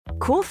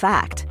Cool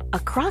fact, a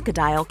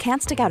crocodile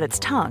can't stick out its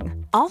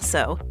tongue.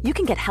 Also, you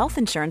can get health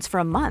insurance for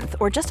a month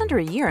or just under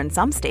a year in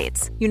some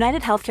states.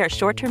 United Healthcare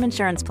short-term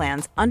insurance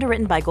plans,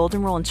 underwritten by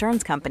Golden Rule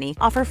Insurance Company,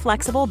 offer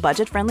flexible,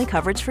 budget-friendly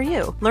coverage for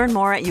you. Learn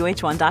more at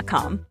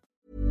uh1.com.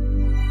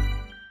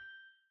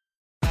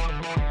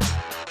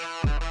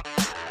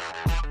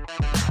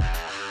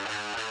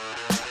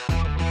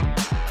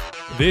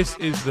 This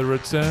is the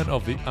return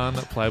of the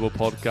Unplayable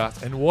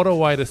podcast, and what a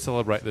way to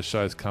celebrate the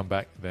show's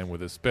comeback than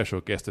with a special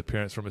guest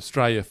appearance from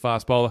Australia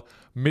fast bowler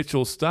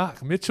Mitchell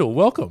Starc. Mitchell,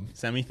 welcome.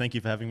 Sammy, thank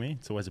you for having me.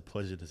 It's always a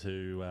pleasure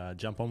to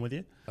jump on with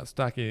you.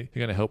 Starc, you're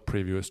going to help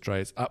preview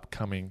Australia's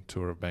upcoming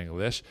tour of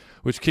Bangladesh,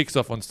 which kicks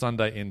off on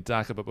Sunday in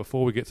Dhaka. But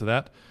before we get to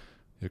that,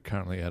 you're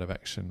currently out of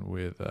action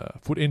with a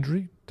foot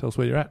injury. Tell us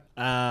where you're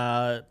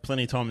at.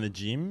 Plenty of time in the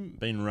gym,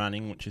 been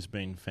running, which has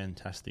been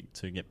fantastic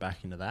to get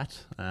back into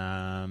that.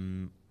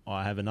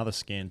 I have another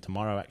scan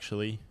tomorrow,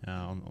 actually,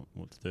 on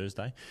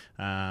Thursday,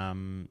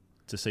 to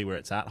see where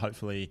it's at.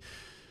 Hopefully,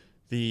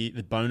 the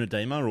bone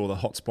edema, or the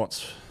hot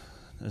spots,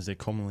 as they're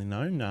commonly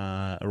known,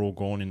 are all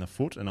gone in the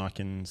foot, and I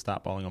can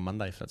start bowling on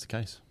Monday if that's the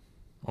case.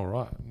 All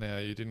right. Now,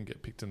 you didn't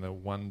get picked in the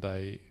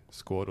one-day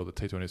squad or the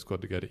T20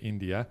 squad to go to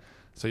India,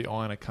 so you're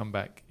eyeing a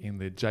comeback in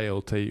the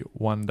JLT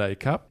One-Day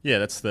Cup. Yeah,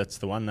 that's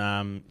the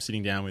one.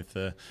 Sitting down with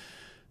the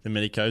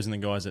medicos and the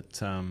guys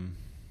that,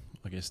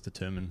 I guess,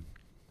 determine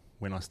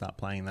when I start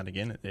playing that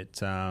again.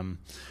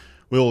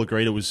 We all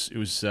agreed it was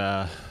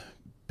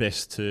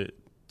best to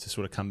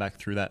sort of come back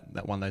through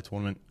that one-day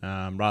tournament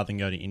rather than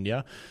go to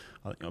India.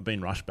 I think I've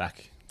been rushed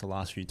back the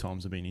last few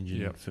times I've been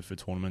injured for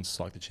tournaments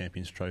like the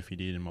Champions Trophy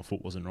did, and my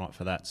foot wasn't right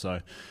for that.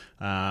 So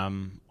I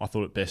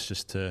thought it best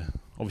just to,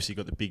 obviously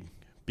got the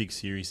big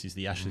series is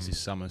the Ashes this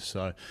summer,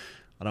 so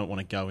I don't want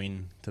to go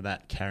into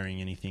that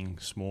carrying anything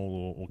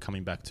small or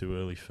coming back too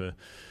early for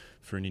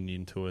an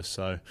Indian tour.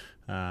 So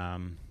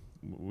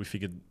we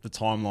figured the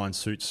timeline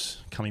suits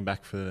coming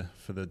back for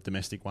the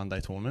domestic one-day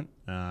tournament,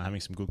 having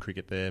some good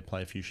cricket there,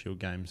 play a few Shield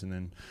games, and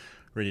then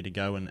ready to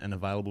go and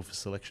available for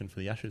selection for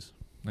the Ashes.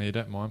 Now, you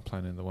don't mind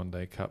playing in the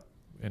One-Day Cup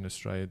in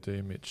Australia, do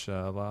you, Mitch?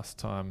 Last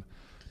time,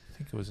 I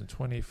think it was in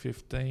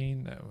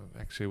 2015.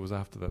 Actually, it was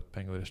after the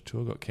Bangladesh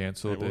tour got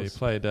cancelled. He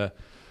played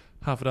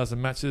half a dozen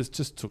matches,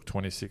 just took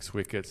 26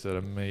 wickets at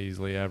a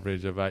measly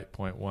average of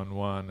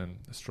 8.11 and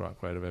a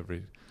strike rate of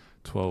every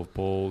 12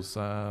 balls.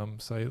 So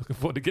you're looking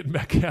forward to getting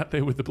back out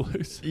there with the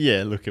Blues?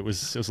 Yeah, look, it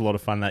was a lot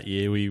of fun that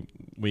year.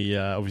 We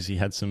obviously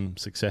had some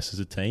success as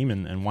a team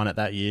and won it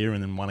that year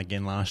and then won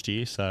again last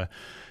year. So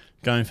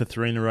going for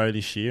 3 in a row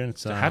this year. And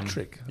it's a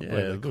hat-trick, I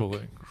believe they call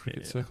it in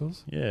cricket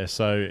circles. Yeah,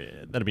 so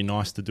that'd be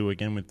nice to do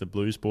again with the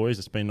Blues boys.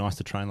 It's been nice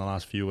to train the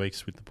last few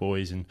weeks with the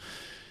boys and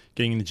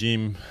getting in the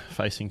gym,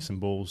 facing some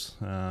balls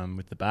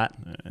with the bat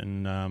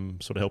and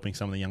sort of helping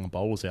some of the younger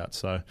bowlers out.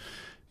 So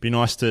be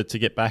nice to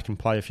get back and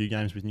play a few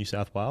games with New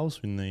South Wales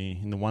in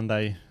the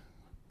one-day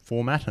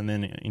format, and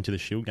then into the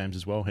Shield games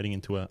as well, heading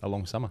into a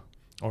long summer.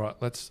 All right,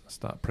 let's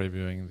start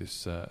previewing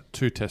this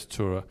two-test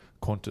tour,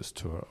 Qantas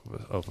tour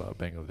of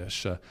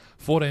Bangladesh.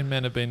 14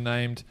 men have been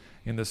named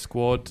in the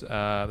squad.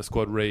 The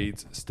squad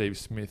reads Steve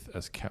Smith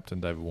as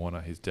captain, David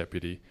Warner his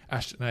deputy,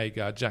 Ashton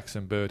Agar,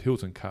 Jackson Bird,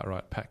 Hilton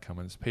Cartwright, Pat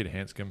Cummins, Peter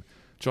Hanscom,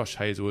 Josh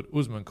Hazlewood,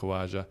 Usman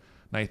Khawaja,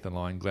 Nathan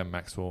Lyon, Glenn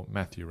Maxwell,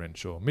 Matthew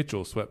Renshaw,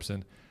 Mitchell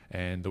Swepson,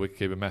 and the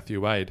wicketkeeper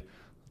Matthew Wade.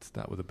 Let's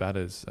start with the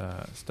batters,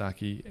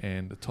 Starkey,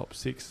 and the top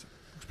 6.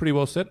 It's pretty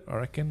well set, I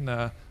reckon.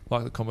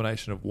 Like the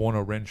combination of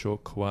Warner, Renshaw,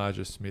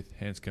 Khawaja, Smith,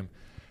 Hanscom,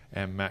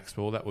 and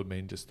Maxwell. That would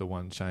mean just the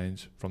one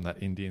change from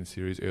that Indian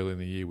series early in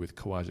the year with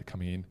Khawaja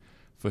coming in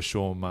for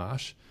Shaun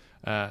Marsh.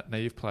 Now,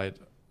 you've played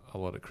a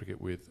lot of cricket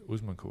with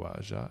Usman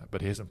Khawaja,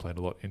 but he hasn't played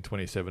a lot in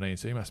 2017,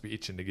 so he must be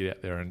itching to get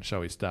out there and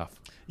show his stuff.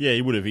 Yeah,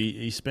 he would have.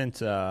 He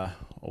spent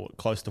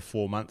close to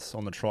 4 months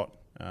on the trot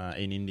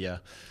in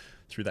India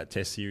through that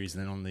Test series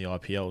and then on the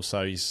IPL.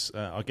 So he's,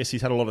 I guess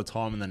he's had a lot of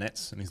time in the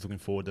nets, and he's looking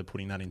forward to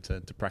putting that into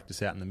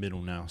practice out in the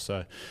middle now.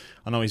 So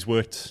I know he's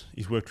worked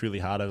really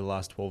hard over the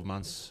last 12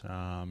 months,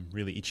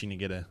 really itching to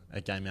get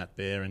a game out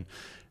there,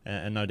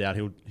 and no doubt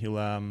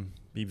he'll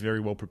be very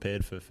well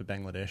prepared for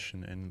Bangladesh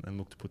and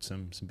look to put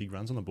some big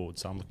runs on the board.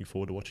 So I'm looking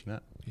forward to watching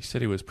that. He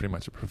said he was pretty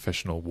much a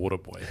professional water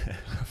boy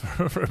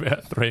for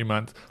about 3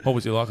 months. What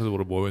was he like as a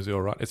water boy? Was he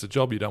all right? It's a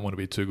job you don't want to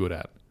be too good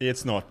at.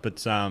 It's not,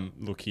 but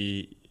look,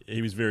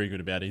 he was very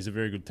good about it. He's a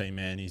very good team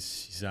man.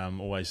 He's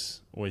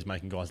always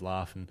making guys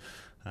laugh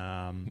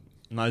and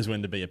knows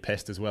when to be a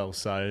pest as well.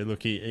 So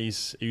look, he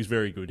was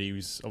very good. He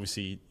was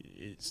obviously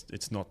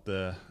it's not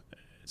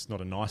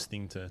a nice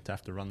thing to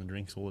have to run the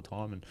drinks all the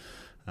time, and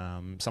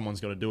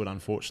someone's got to do it,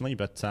 unfortunately.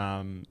 But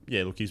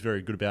yeah, look, he's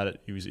very good about it.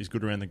 He's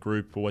good around the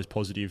group, always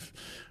positive,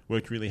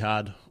 worked really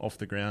hard off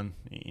the ground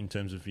in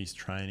terms of his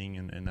training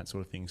and that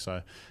sort of thing.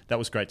 So that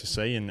was great to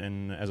see.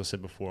 And as I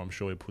said before, I'm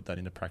sure he'll put that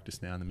into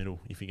practice now in the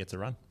middle if he gets a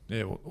run.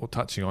 Yeah, well,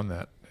 touching on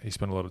that, he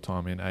spent a lot of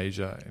time in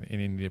Asia,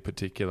 in India in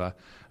particular.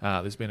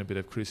 There's been a bit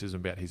of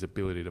criticism about his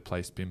ability to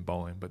play spin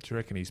bowling, but do you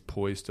reckon he's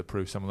poised to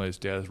prove some of those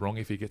doubters wrong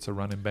if he gets a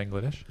run in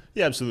Bangladesh?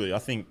 Yeah, absolutely. I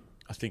think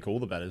all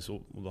the batters,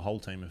 or the whole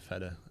team, have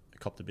had a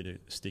copped a bit of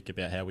stick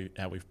about how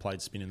we've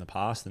played spin in the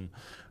past, and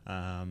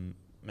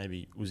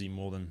maybe Uzi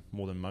more than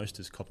most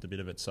has copped a bit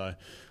of it. So,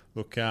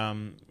 look,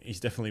 he's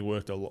definitely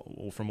worked a lot.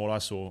 Or from what I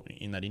saw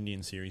in that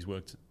Indian series,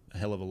 worked a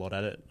hell of a lot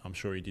at it. I'm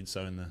sure he did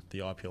so in the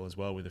IPL as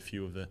well, with a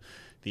few of the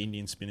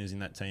Indian spinners in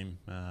that team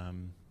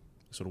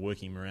sort of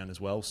working him around as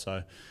well.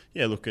 So,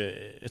 yeah, look,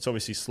 it's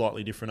obviously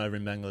slightly different over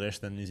in Bangladesh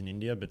than it is in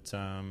India, but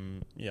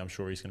I'm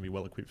sure he's going to be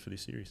well equipped for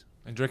this series.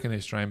 And do you reckon the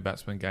Australian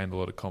batsmen gained a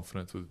lot of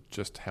confidence with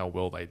just how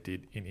well they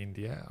did in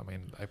India? I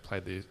mean, they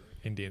played the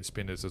Indian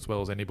spinners as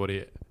well as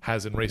anybody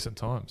has in recent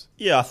times.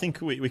 Yeah, I think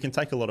we can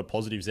take a lot of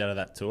positives out of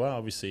that tour.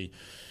 Obviously,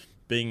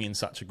 being in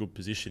such a good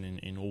position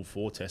in all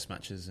 4 test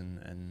matches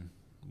and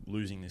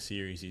losing the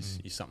series is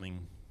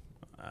something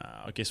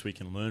I guess we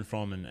can learn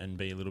from and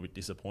be a little bit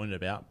disappointed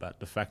about. But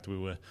the fact we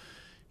were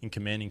in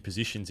commanding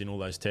positions in all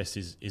those tests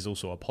is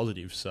also a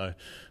positive. So,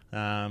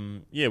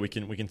 we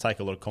can take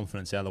a lot of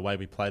confidence out of the way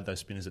we played those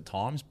spinners at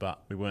times,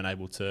 but we weren't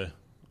able to,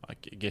 I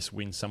guess,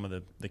 win some of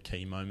the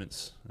key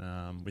moments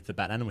with the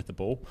bat and with the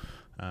ball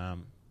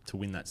to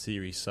win that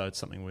series. So it's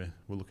something we're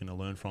looking to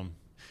learn from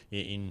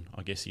in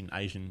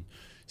Asian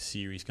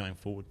series going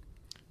forward.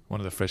 One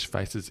of the fresh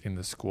faces in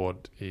the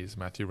squad is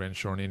Matthew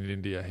Renshaw, and in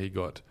India he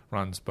got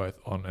runs both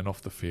on and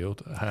off the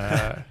field.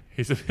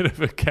 He's a bit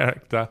of a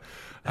character.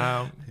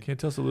 Can you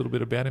tell us a little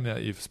bit about him now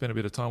that you've spent a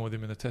bit of time with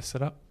him in the test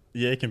setup?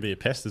 Yeah, he can be a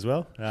pest as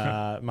well.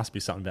 Must be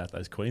something about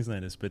those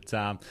Queenslanders. But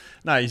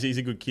no, he's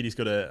a good kid. He's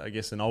got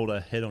an older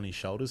head on his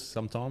shoulders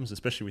sometimes,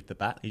 especially with the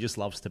bat. He just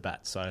loves to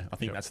bat. So I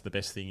think that's the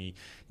best thing. He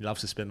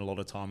loves to spend a lot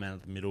of time out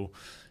of the middle.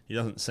 He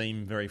doesn't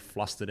seem very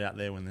flustered out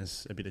there when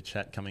there's a bit of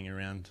chat coming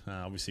around.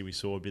 Obviously, we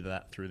saw a bit of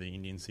that through the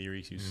Indian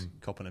series. He was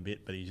copping a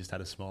bit, but he just had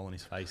a smile on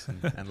his face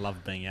and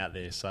loved being out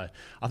there. So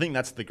I think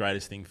that's the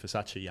greatest thing for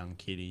such a young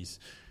kid.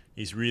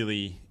 He's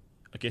really,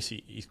 I guess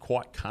he's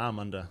quite calm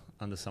under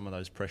some of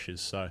those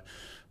pressures. So,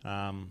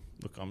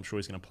 look, I'm sure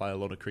he's going to play a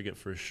lot of cricket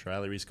for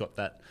Australia. He's got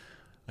that.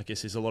 I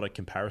guess there's a lot of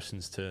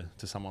comparisons to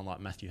someone like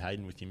Matthew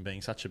Hayden with him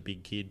being such a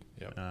big kid,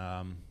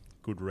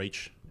 good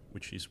reach,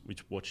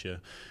 which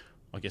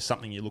I guess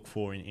something you look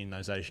for in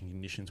those Asian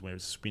conditions where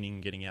it's spinning,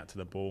 getting out to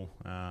the ball.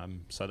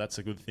 So that's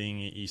a good thing.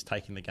 He's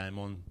taking the game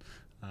on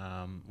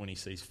when he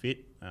sees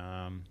fit.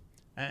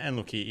 And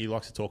look, he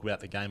likes to talk about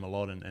the game a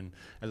lot, and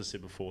as I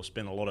said before,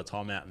 spend a lot of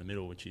time out in the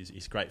middle, which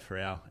is great for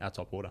our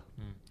top order.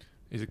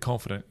 He's a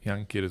confident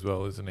young kid as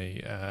well, isn't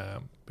he?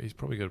 He's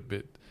probably got a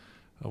bit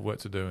of work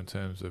to do in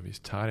terms of his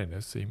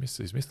tardiness.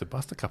 He's missed the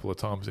bus a couple of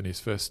times in his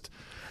first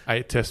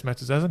 8 test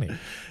matches, hasn't he?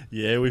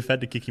 Yeah, we've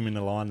had to kick him in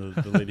the line of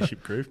the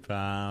leadership group.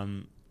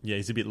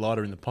 He's a bit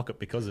lighter in the pocket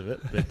because of it.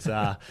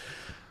 But,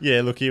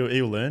 look,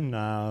 he'll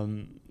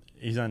learn.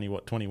 He's only,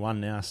 21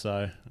 now,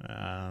 so...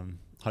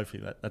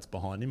 hopefully that's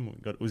behind him.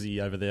 We've got Uzi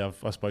over there.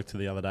 I spoke to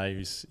the other day.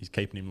 He's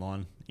keeping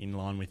him in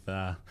line with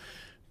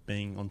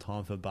being on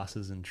time for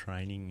buses and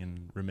training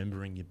and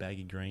remembering your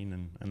baggy green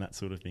and that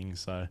sort of thing.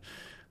 So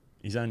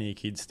he's only a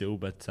kid still,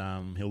 but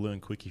he'll learn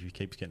quick if he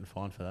keeps getting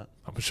fined for that.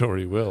 I'm sure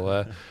he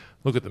will.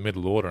 Look at the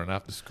middle order, and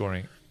after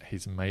scoring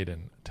his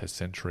maiden Test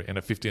century and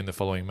a 50 in the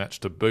following match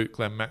to boot,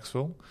 Glenn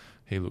Maxwell,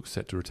 he looks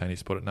set to retain his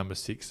spot at number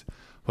 6.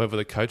 However,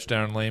 the coach,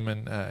 Darren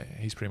Lehman,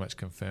 he's pretty much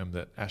confirmed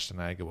that Ashton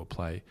Agar will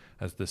play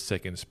as the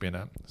second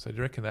spinner. So do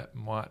you reckon that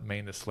might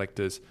mean the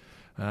selectors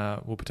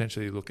will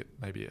potentially look at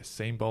maybe a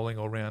seam bowling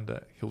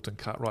all-rounder, Hilton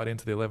Cartwright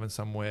into the 11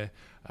 somewhere,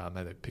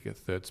 maybe pick a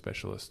third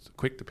specialist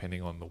quick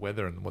depending on the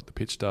weather and what the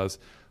pitch does,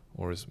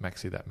 or is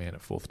Maxi that man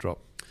at 4th drop?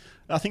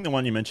 I think the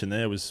one you mentioned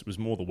there was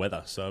more the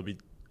weather. So it'd be,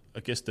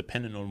 I guess,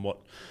 dependent on what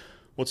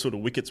sort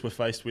of wickets we're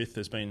faced with.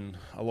 There's been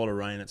a lot of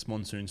rain. It's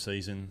monsoon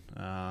season.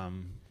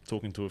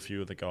 Talking to a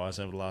few of the guys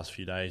over the last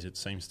few days, it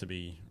seems to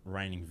be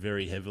raining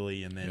very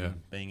heavily and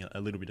then being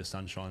a little bit of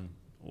sunshine,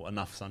 or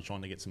enough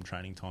sunshine to get some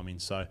training time in.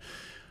 So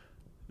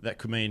that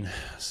could mean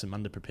some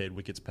underprepared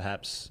wickets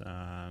perhaps,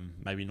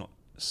 maybe not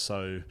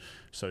so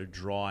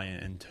dry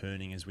and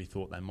turning as we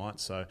thought they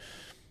might. So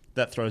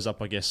that throws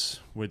up, I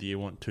guess, whether you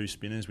want 2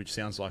 spinners, which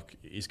sounds like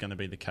is going to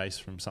be the case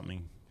from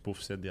something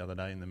Buff said the other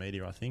day in the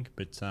media, I think.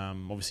 But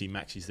obviously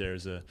Maxi's there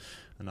as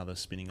another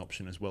spinning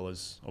option, as well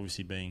as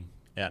obviously being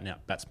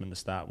out-and-out batsman to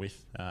start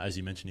with. As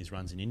you mentioned, his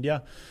runs in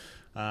India.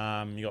 You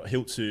got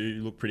Hiltz,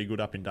 who looked pretty good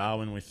up in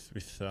Darwin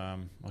with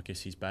I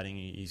guess his batting.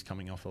 He's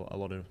coming off a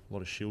lot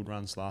of Shield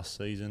runs last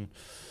season.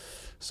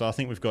 So I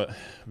think we've got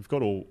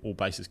all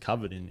bases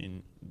covered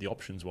in the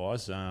options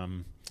wise. So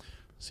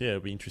yeah, it'll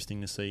be interesting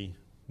to see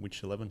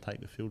which 11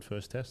 take the field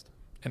first test.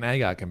 And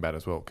Agar can bat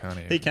as well, can't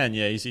he? He can,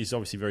 yeah. He's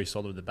obviously very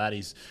solid with the bat.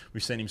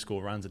 We've seen him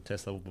score runs at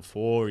test level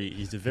before.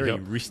 He's a very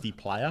wristy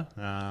player,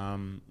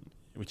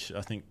 which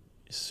I think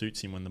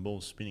suits him when the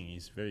ball's spinning.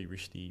 He's very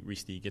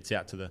wristy. He gets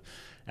out to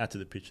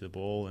the pitch of the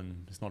ball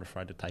and is not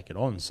afraid to take it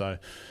on. So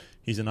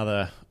he's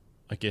another,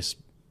 I guess,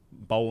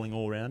 bowling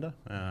all-rounder.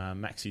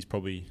 Maxi's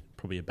probably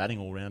a batting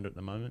all-rounder at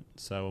the moment.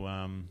 So,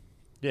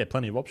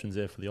 plenty of options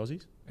there for the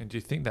Aussies. And do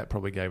you think that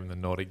probably gave him the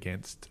nod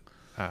against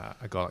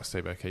a guy like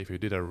Steve O'Keefe, who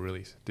did have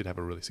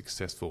a really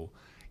successful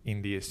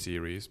India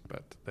series,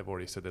 but they've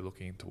already said they're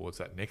looking towards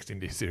that next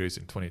India series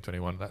in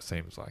 2021. That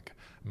seems like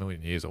a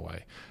million years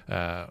away.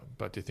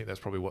 But do you think that's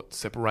probably what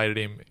separated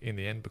him in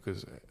the end?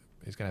 Because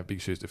he's going to have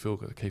big shoes to fill,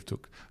 because Keith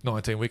took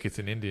 19 wickets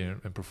in India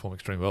and performed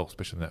extremely well,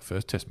 especially in that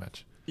first Test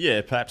match.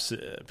 Yeah, perhaps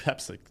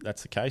that's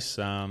the case.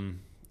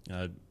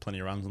 Plenty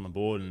of runs on the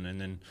board, and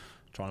then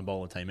trying to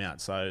bowl the team out.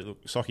 So,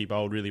 look, Socky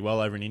bowled really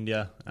well over in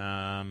India.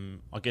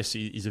 I guess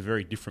he's a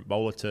very different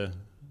bowler to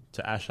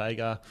Ash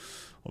Agar.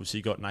 Obviously,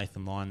 you've got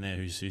Nathan Lyon there,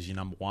 who's your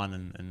number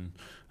one, and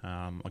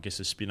I guess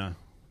a spinner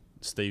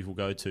Steve will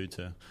go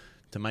to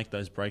make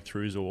those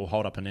breakthroughs or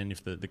hold up an end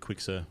if the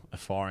quicks are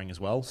firing as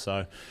well.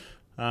 So,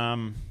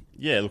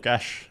 look,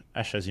 Ash,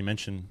 as you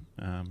mentioned,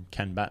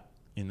 can bat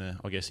in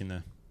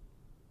the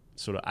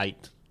sort of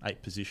eight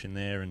position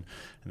there, and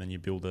then you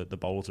build the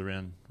bowls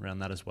around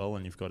that as well,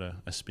 and you've got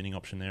a spinning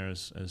option there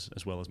as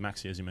well as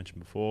Maxi, as you mentioned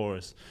before.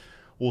 As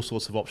all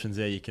sorts of options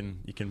there you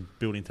can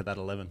build into that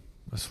 11.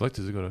 The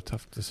selectors have got a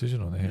tough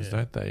decision on their hands,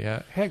 don't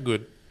they? How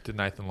good did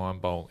Nathan Lyon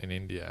bowl in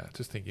India?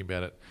 Just thinking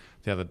about it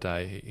the other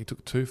day, he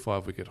took 2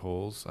 5-wicket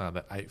hauls,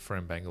 that 8 for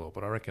in Bangalore,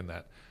 but I reckon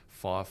that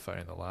 5 for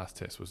in the last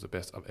Test was the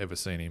best I've ever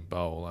seen him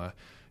bowl.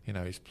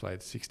 He's played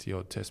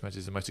 60-odd Test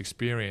matches, the most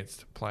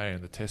experienced player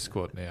in the Test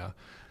squad now.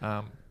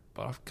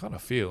 But I kind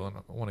of feel, and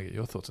I want to get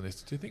your thoughts on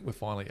this, do you think we're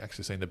finally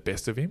actually seeing the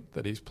best of him?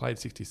 That he's played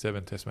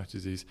 67 Test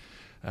matches, he's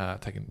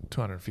taken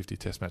 250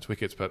 Test match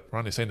wickets, but we're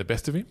only seeing the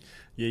best of him?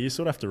 Yeah, you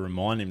sort of have to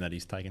remind him that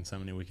he's taken so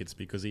many wickets,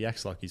 because he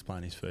acts like he's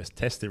playing his first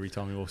Test every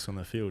time he walks on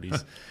the field.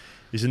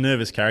 He's a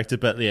nervous character,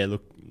 but yeah,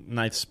 look,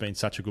 Nate's been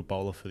such a good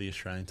bowler for the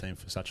Australian team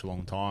for such a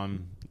long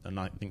time, and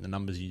I think the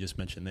numbers you just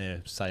mentioned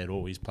there say it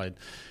all. He's played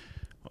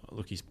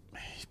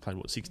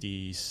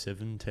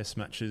 67 Test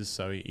matches,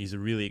 so he's a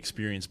really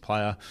experienced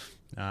player.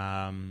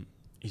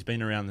 He's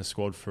been around the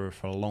squad for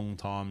a long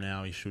time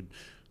now. He should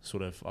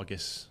sort of, I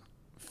guess,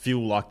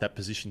 feel like that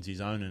position's his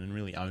own and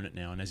really own it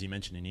now. And as you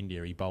mentioned, in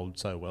India, he bowled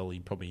so well. He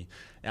probably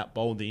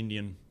out-bowled the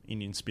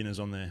Indian spinners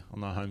on their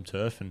home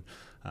turf, and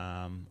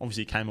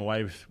obviously came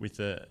away with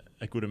a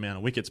good amount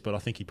of wickets, but I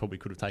think he probably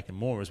could have taken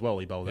more as well.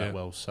 He bowled that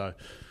well. So,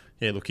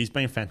 yeah, look, he's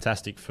been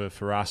fantastic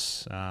for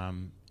us.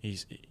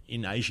 He's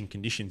in Asian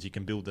conditions, you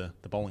can build the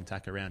bowling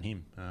attack around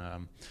him.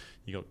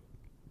 You got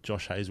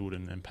Josh Hazlewood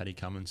and Paddy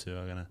Cummins, who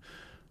are going to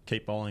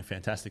keep bowling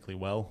fantastically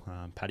well.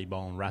 Paddy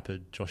bowling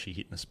rapid, Joshy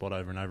hitting the spot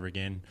over and over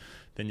again.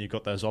 Then you've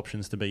got those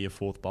options to be your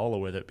fourth bowler,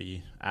 whether it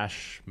be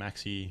Ash,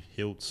 Maxi,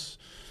 Hiltz.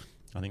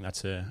 I think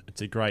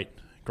it's a great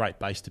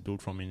base to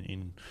build from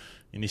in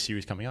this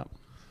series coming up.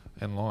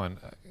 And Lyon,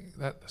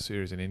 that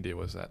series in India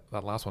was that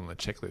last one on the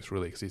checklist,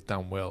 really, because he's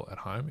done well at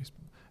home. He's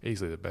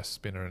easily the best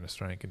spinner in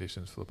Australian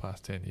conditions for the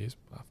past 10 years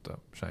after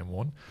Shane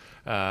Warne.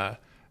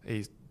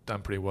 He's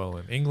done pretty well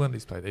in England.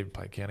 He's even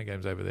played county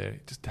games over there. He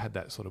just had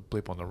that sort of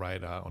blip on the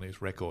radar on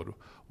his record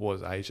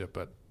was Asia,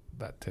 but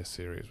that Test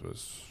series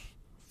was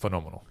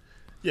phenomenal.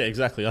 Yeah,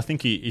 exactly. I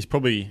think he's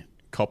probably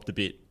copped a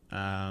bit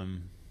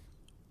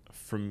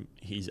from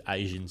his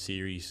Asian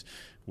series,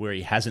 where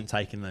he hasn't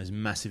taken those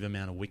massive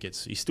amount of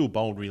wickets. He's still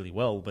bowled really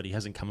well, but he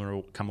hasn't come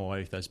away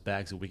with those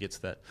bags of wickets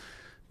that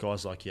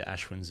guys like your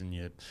Ashwins and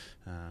your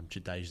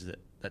Jadejas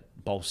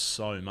that bowl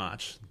so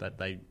much that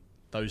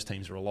those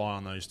teams rely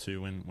on those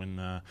two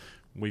when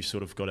we've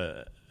sort of got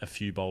a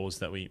few bowlers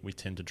that we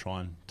tend to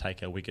try and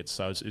take our wickets.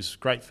 So it's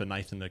great for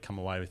Nathan to come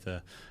away with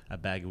a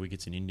bag of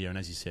wickets in India, and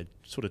as you said,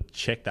 sort of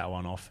check that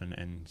one off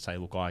and say,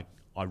 look, I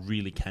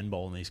really can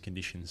bowl in these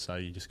conditions. So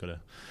you just got to,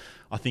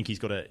 I think he's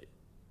got to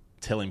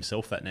tell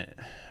himself that and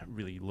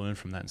really learn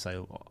from that and say,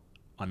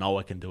 I know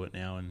I can do it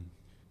now, and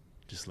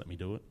just let me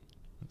do it,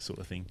 that sort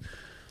of thing.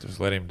 Just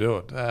let him do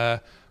it.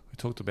 We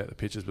talked about the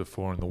pitches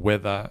before and the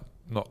weather,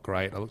 not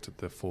great. I looked at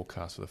the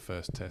forecast for the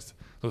first Test. It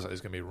looks like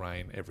there's going to be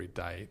rain every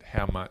day.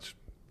 How much?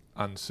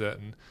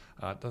 Uncertain.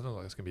 It doesn't look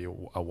like it's going to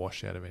be a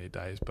washout of any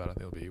days, but I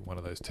think it'll be one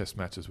of those Test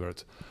matches where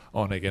it's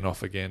on again,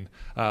 off again.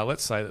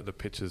 Let's say that the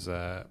pitches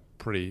are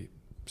pretty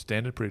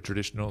standard, pretty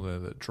traditional. They're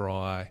the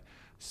dry,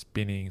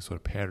 spinning, sort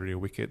of powdery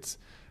wickets.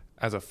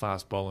 As a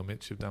fast bowler,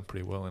 Mitch, you've done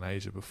pretty well in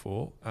Asia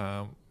before.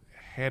 How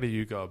do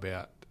you go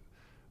about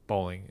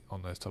bowling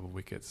on those type of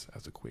wickets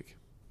as a quick?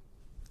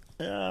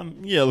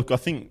 Look, I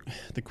think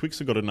the quicks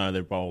have got to know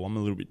their bowl. I'm a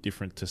little bit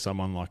different to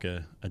someone like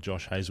a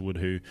Josh Hazlewood,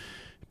 who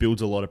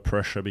builds a lot of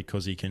pressure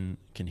because he can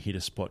hit a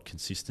spot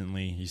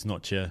consistently. He's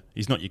not your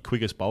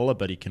quickest bowler,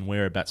 but he can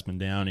wear a batsman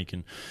down. He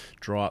can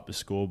dry up the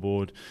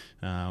scoreboard.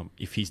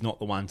 If he's not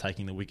the one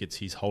taking the wickets,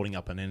 he's holding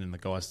up an end, and the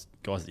guys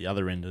at the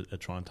other end are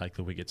trying to take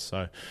the wickets.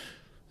 So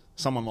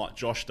someone like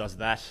Josh does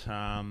that.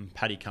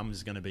 Paddy Cummins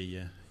is going to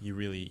be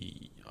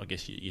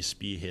your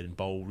spearhead and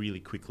bowl really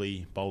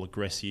quickly, bowl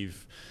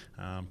aggressive,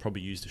 probably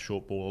use the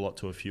short ball a lot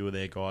to a few of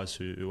their guys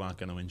who aren't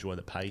going to enjoy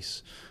the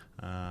pace.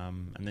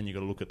 And then you've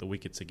got to look at the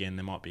wickets again.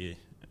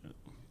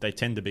 They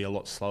tend to be a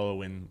lot slower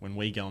when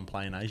we go and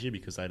play in Asia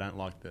because they don't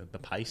like the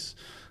pace.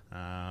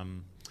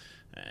 And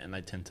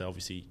they tend to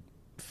obviously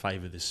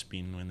favour the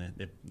spin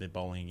when they're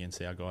bowling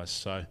against our guys.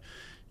 So,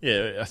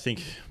 yeah, I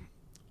think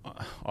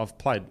I've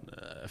played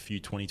a few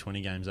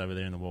 2020 games over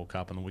there in the World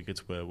Cup, and the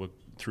wickets were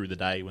through the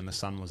day when the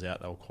sun was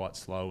out, they were quite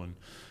slow and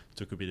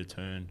took a bit of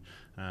turn.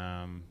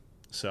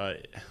 So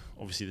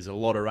obviously there's a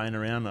lot of rain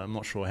around. I'm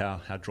not sure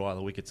how dry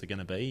the wickets are going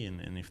to be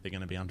and if they're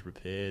going to be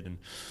underprepared. And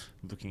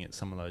looking at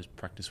some of those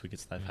practice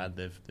wickets they've had,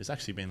 there's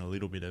actually been a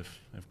little bit of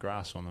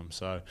grass on them.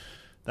 So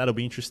that'll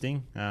be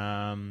interesting.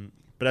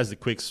 But as the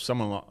quicks,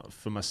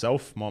 for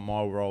myself,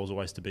 my role is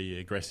always to be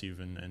aggressive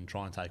and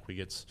try and take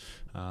wickets,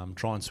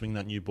 try and swing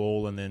that new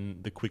ball, and then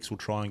the quicks will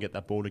try and get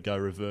that ball to go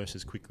reverse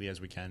as quickly as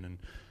we can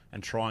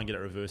and try and get it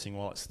reversing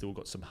while it's still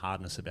got some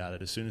hardness about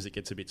it. As soon as it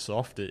gets a bit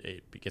soft,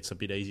 it gets a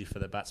bit easier for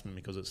the batsman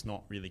because it's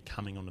not really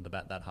coming onto the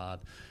bat that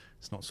hard.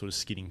 It's not sort of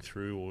skidding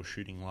through or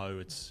shooting low.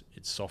 It's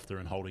softer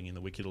and holding in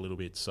the wicket a little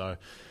bit. So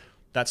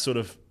that's sort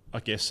of, I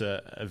guess,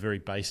 a very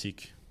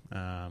basic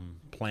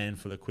plan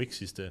for the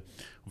quicks is to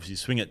obviously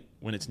swing it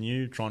when it's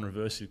new, try and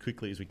reverse it as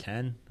quickly as we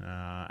can,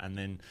 and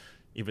then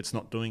if it's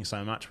not doing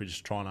so much, we're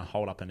just trying to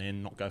hold up an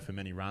end, not go for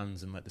many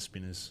runs, and let the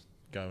spinners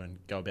go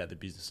about their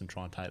business and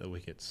try and take the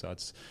wickets. So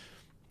it's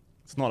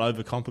not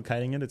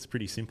overcomplicating it. It's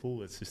pretty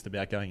simple. It's just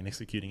about going and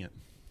executing it.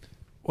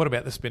 What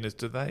about the spinners?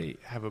 Do they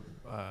have a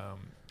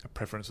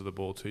preference of the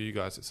ball to you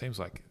guys? It seems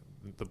like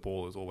the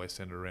ball is always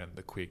centered around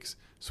the quicks,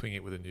 swing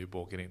it with a new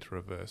ball, getting it to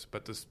reverse.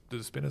 But do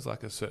the spinners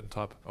like a certain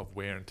type of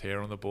wear and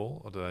tear on the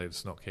ball, or do they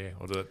just not care?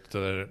 Or do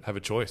they have a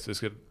choice?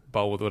 Just get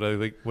bowl with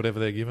whatever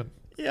they're given?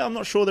 Yeah, I'm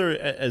not sure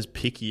they're as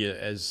picky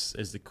as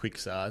the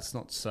quicks are. It's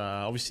not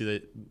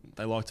obviously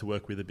they like to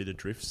work with a bit of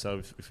drift. So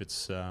if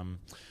it's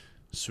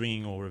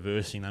swinging or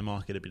reversing, they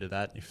might get a bit of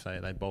that if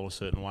they bowl a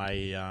certain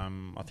way.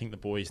 I think the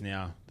boys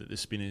now, the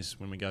spinners,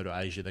 when we go to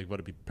Asia, they've got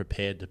to be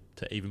prepared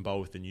to even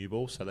bowl with the new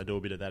ball. So they do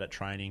a bit of that at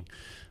training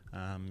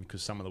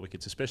because some of the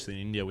wickets, especially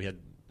in India, we had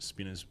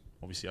spinners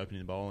obviously opening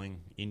the bowling.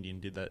 India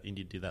did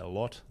that a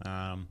lot.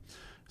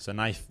 So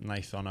Nath,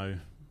 I know,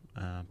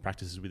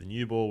 practices with a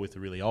new ball, with a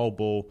really old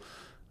ball.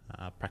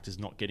 Practice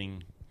not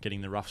getting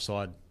the rough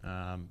side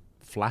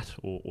flat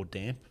or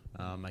damp,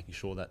 making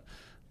sure that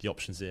the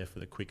options there for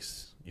the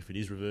quicks, if it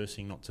is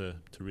reversing, not to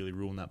really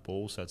ruin that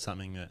ball. So it's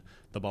something that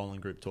the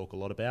bowling group talk a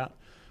lot about.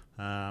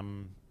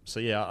 So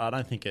yeah, I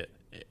don't think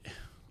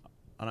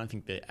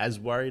they're as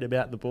worried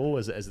about the ball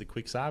as the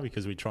quicks are,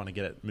 because we're trying to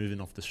get it moving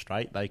off the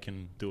straight. They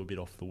can do a bit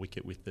off the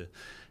wicket with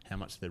how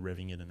much they're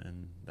revving it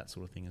and that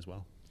sort of thing as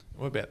well.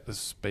 What about the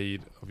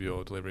speed of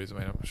your deliveries? I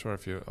mean, I'm sure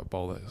if you're a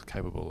bowler that's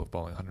capable of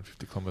bowling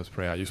 150 kilometres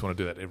per hour, you just want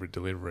to do that every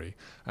delivery.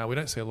 We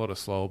don't see a lot of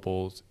slower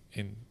balls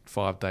in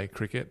 5-day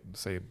cricket.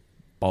 See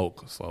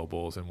bulk slow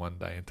balls in 1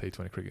 day in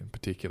T20 cricket in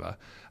particular.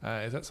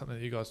 Is that something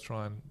that you guys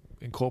try and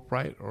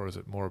incorporate, or is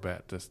it more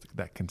about just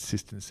that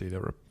consistency,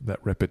 that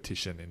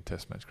repetition in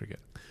Test match cricket?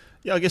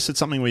 Yeah, I guess it's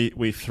something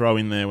we throw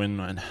in there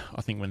when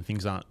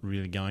things aren't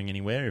really going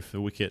anywhere. If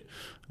the wicket's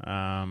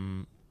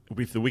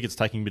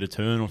taking a bit of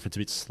turn, or if it's a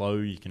bit slow,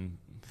 you can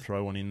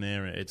throw one in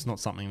there. It's not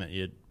something that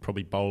you'd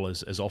probably bowl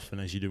as often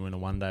as you do in a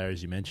 1 day,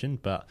 as you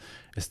mentioned, but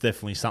it's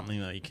definitely something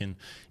that you can,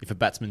 if a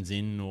batsman's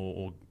in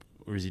or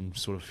is in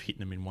sort of hitting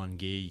them in one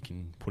gear, you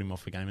can put him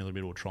off the game a little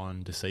bit or try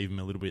and deceive him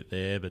a little bit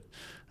there. But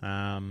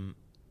I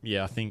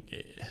think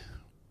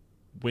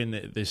when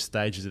there's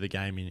stages of the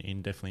game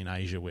definitely in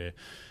Asia where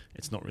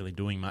it's not really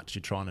doing much,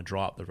 you're trying to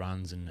dry up the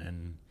runs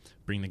and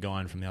bring the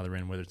guy in from the other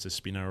end, whether it's a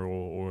spinner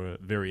or a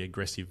very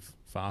aggressive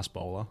fast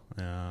bowler.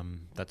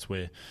 That's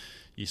where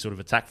you sort of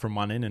attack from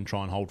one end and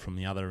try and hold from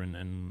the other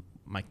and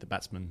make the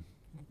batsman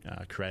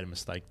create a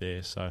mistake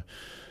there. So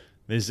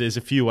there's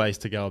a few ways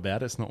to go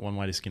about it. It's not one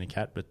way to skin a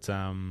cat, but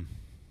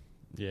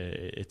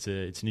it's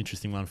an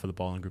interesting one for the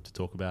bowling group to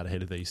talk about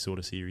ahead of these sort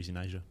of series in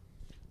Asia.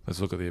 Let's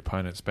look at the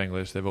opponents.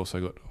 Bangladesh, they've also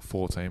got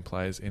 14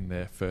 players in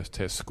their first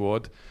Test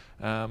squad.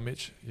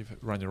 Mitch, you've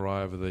run your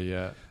eye over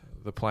the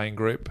playing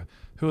group.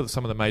 Who are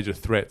some of the major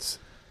threats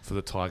for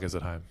the Tigers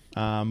at home?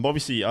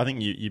 Obviously, I think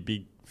your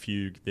big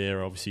few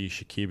there, obviously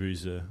Shakib,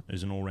 who's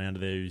an all-rounder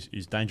there,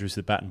 who's dangerous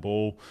with the bat and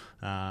ball.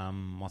 I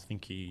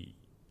think he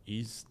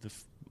is the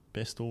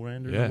best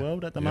all-rounder in the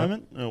world at the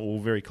moment,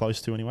 or very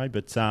close to anyway.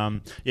 But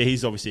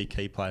he's obviously a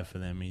key player for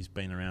them. He's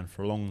been around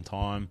for a long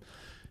time.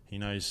 He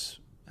knows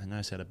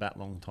how to bat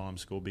long time,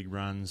 score big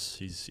runs.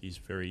 He's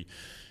very,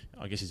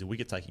 I guess he's a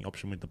wicket-taking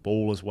option with the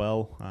ball as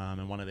well.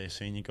 And one of their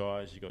senior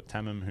guys, you've got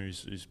Tamim,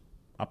 who's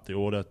up the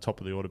order, top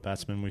of the order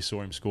batsman. We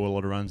saw him score a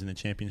lot of runs in the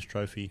Champions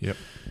Trophy. Yep.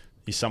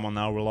 He's someone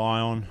they'll rely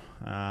on.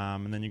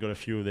 And then you've got a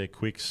few of their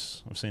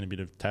quicks. I've seen a bit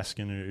of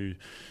Taskin,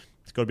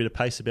 who's got a bit of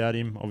pace about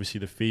him. Obviously,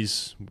 the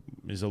Fizz,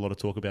 there's a lot of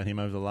talk about him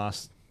over the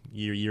last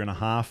year and a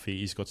half.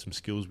 He's got some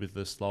skills with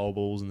the slower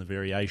balls and the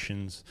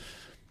variations.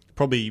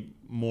 Probably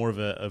more of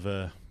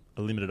a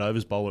limited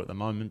overs bowler at the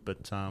moment,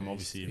 but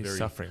obviously he's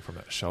suffering from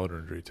that shoulder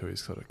injury too.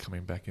 He's sort of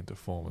coming back into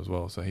form as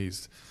well. So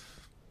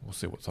we'll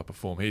see what type of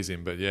form he's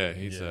in. But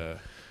he's a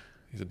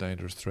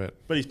dangerous threat.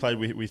 But he's played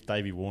with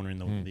Davey Warner in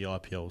the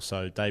IPL,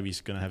 so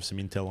Davey's going to have some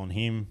intel on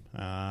him.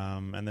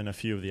 And then a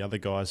few of the other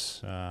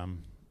guys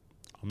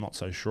I'm not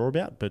so sure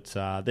about, but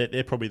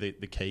they're probably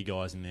the key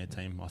guys in their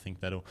team. I think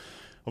that'll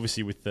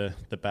obviously with the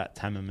bat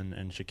Tamim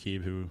and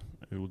Shakib who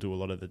will do a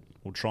lot of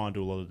will try and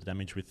do a lot of the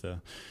damage with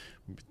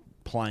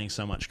playing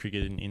so much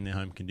cricket in their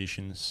home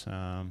conditions.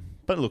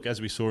 But look,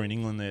 as we saw in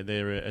England,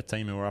 they're a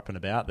team who are up and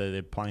about.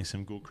 They're playing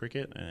some good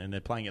cricket, and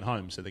they're playing at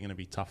home, so they're going to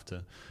be tough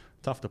to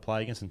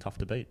play against and tough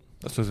to beat.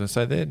 That's what I was going to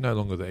say. They're no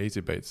longer the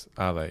easy beats,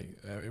 are they?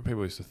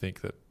 People used to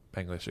think that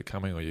Bangladesh are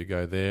coming, or you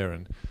go there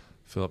and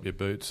fill up your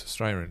boots.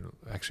 Australia in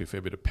actually a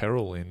fair bit of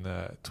peril in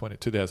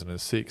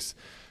 2006.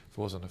 If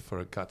it wasn't for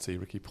a gutsy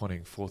Ricky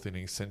Ponting fourth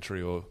innings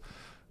century, or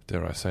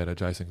dare I say it, a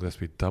Jason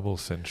Gillespie double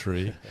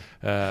century.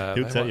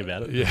 He'll tell you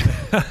about it.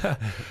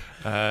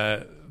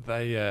 Yeah.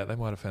 They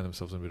might have found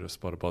themselves in a bit of a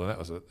spot of bother. That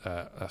was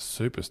a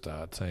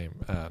superstar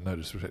team. No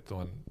disrespect to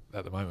one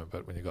at the moment,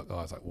 but when you got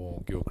guys like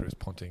Warren, Gilchrist,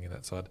 Ponting in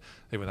that side,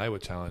 even they were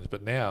challenged.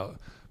 But now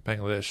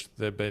Bangladesh,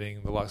 they're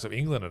beating the likes of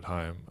England at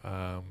home.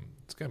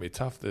 It's going to be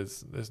tough.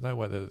 There's no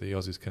way that the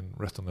Aussies can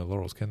rest on their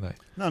laurels, can they?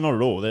 No, not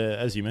at all.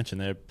 As you mentioned,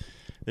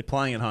 they're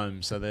playing at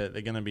home, so they're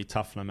going to be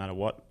tough no matter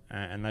what.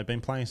 And they've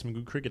been playing some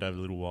good cricket over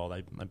a little while.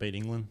 They beat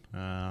England.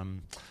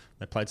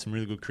 They played some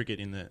really good cricket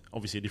in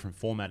obviously a different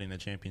format in the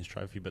Champions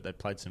Trophy, but they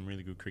played some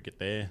really good cricket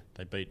there.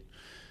 They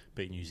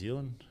beat New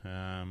Zealand.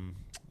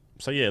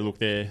 So yeah, look,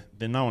 they're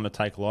no one to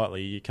take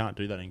lightly. You can't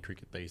do that in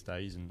cricket these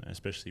days, and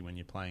especially when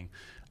you're playing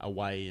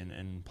away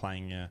and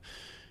playing a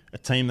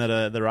team that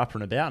are up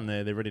and about, and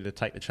they're ready to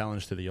take the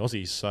challenge to the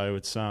Aussies. So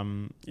it's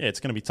it's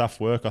going to be tough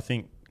work. I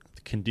think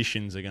the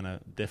conditions are going to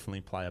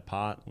definitely play a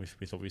part with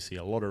obviously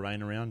a lot of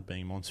rain around,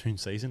 being monsoon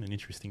season, an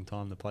interesting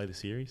time to play the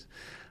series.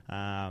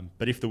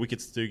 But if the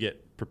wickets do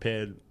get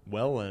prepared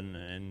well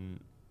and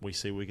we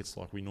see wickets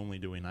like we normally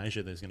do in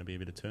Asia, there's going to be a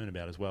bit of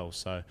turnabout as well.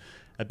 So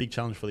a big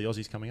challenge for the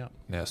Aussies coming up.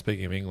 Now,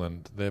 speaking of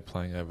England, they're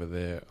playing over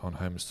there on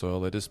home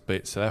soil. They just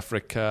beat South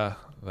Africa.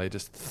 They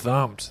just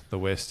thumped the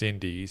West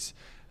Indies.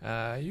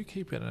 You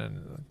keeping a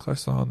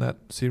close eye on that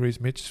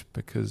series, Mitch?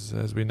 Because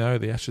as we know,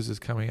 the Ashes is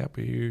coming up.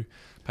 Are you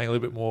paying a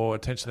little bit more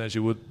attention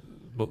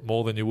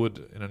more than you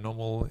would in a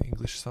normal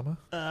English summer?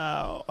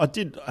 I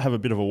did have a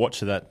bit of a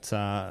watch of that,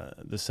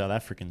 the South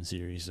African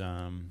series.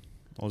 I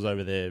was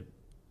over there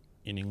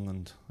in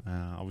England,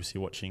 obviously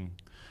watching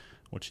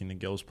the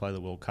girls play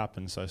the World Cup,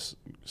 and so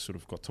sort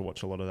of got to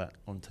watch a lot of that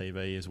on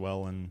TV as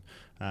well. And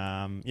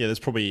there's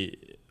probably,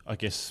 I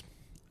guess,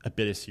 a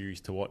better series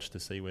to watch to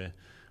see where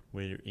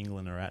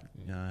England are at.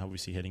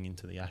 Obviously heading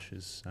into the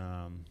Ashes,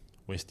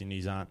 West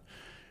Indies aren't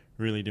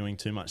really doing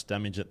too much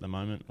damage at the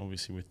moment.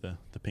 Obviously with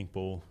the pink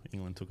ball,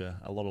 England took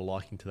a lot of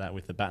liking to that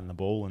with the bat and the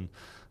ball,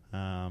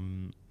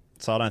 and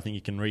so I don't think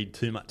you can read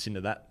too much into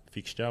that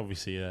fixture.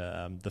 Obviously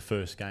the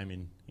first game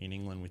in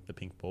England with the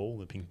pink ball,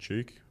 the pink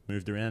Duke,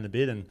 moved around a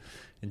bit, and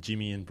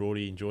Jimmy and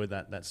Brody enjoyed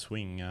that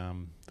swing.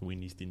 The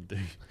Windies didn't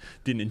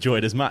enjoy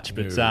it as much,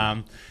 but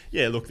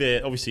look,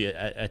 they're obviously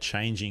a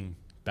changing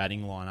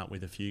batting lineup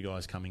with a few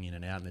guys coming in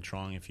and out, and they're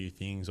trying a few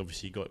things.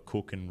 Obviously you've got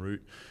Cook and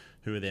Root,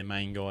 who are their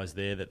main guys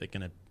there that they're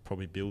going to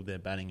probably build their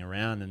batting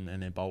around,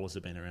 and their bowlers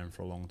have been around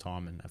for a long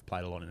time and have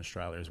played a lot in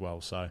Australia as well.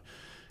 So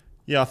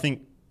I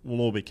think we'll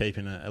all be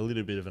keeping a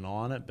little bit of an eye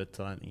on it, but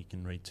I don't think you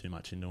can read too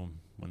much into them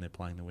when they're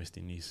playing the West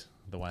Indies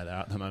the way they are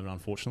at the moment,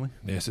 unfortunately.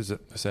 Yes, it's a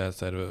sad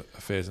state of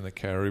affairs in the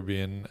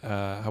Caribbean.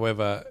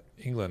 However,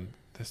 England,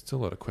 there's still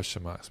a lot of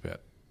question marks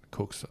about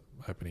Cook's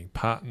opening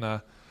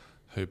partner,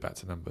 who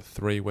bats at number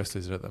 3.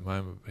 Wesley's at the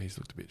moment, but he's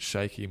looked a bit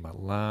shaky.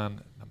 Malan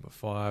at number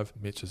 5.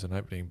 Mitch is an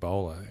opening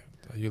bowler.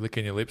 Are you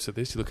licking your lips at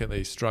this? You look at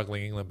these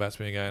struggling England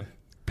batsmen and going,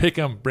 pick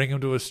them, bring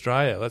them to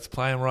Australia. Let's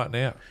play them right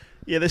now.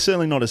 Yeah, they're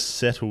certainly not as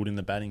settled in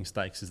the batting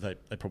stakes as they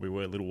probably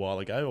were a little while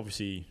ago.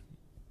 Obviously,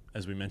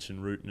 as we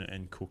mentioned, Root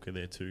and Cook are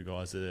their two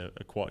guys that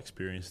are quite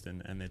experienced,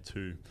 and they're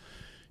two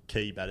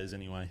key batters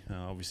anyway,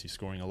 obviously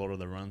scoring a lot of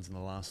the runs in the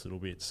last little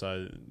bit.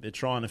 So they're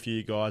trying a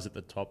few guys at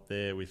the top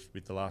there with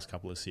the last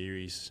couple of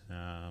series.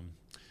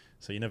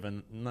 So you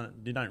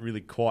don't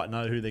really quite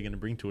know who they're going to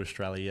bring to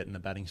Australia yet in the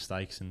batting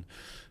stakes, and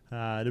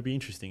it'll be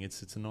interesting.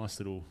 It's a nice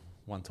little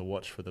one to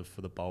watch for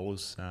the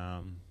bowlers.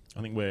 I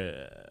think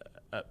we're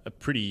a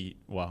pretty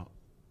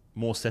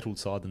more settled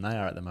side than they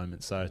are at the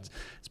moment, so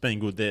it's been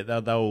good.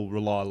 They'll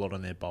rely a lot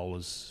on their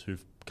bowlers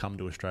who've come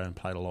to Australia and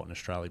played a lot in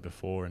Australia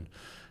before, and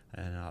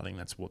I think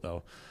that's what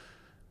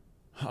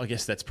I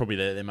guess that's probably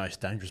their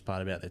most dangerous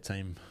part about their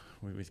team,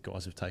 with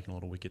guys who've taken a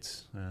lot of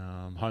wickets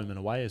home and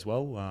away as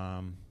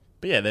well.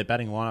 But yeah, their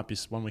batting lineup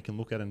is one we can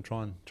look at and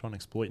try and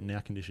exploit in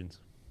our conditions.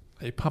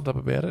 Are you pumped up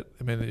about it?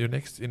 I mean, your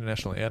next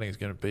international outing is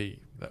going to be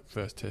that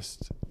first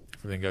test.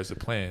 If everything goes to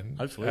plan.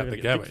 Hopefully, at the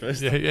Gabby.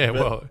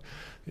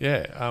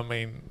 I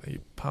mean, are you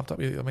pumped up?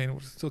 I mean,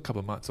 it's still a couple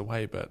of months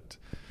away, but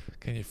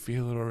can you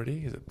feel it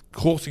already? Is it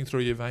coursing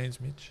through your veins,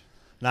 Mitch?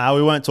 No,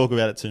 we won't talk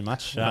about it too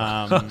much.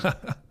 Going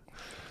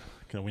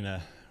to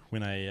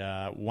win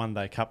a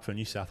one-day cup for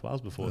New South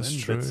Wales before That's then.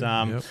 True.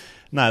 But Yep.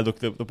 no, look,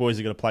 the boys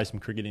are going to play some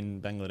cricket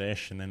in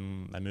Bangladesh, and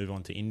then they move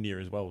on to India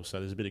as well. So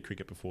there's a bit of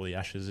cricket before the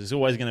Ashes. There's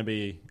always going to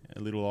be a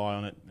little eye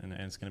on it, and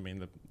it's going to be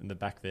in the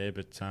back there.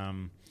 But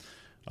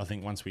I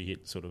think once we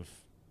hit sort of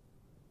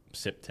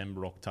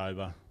September,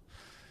 October,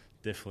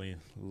 definitely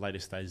later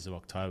stages of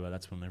October,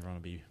 that's when everyone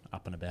will be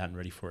up and about and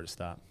ready for it to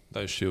start.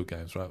 Those Shield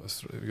games, right?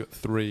 We've got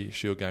 3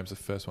 Shield games. The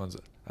first one's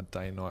a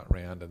day-night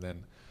round, and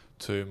then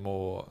to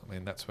more, I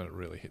mean, that's when it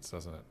really hits,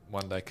 doesn't it?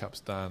 One Day Cup's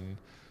done,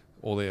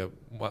 all their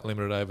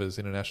limited overs,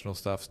 international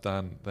stuff's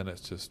done, then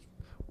it's just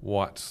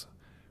white,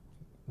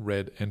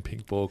 red and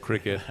pink ball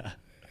cricket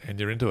and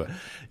you're into it.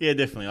 Yeah,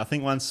 definitely. I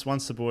think once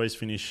the boys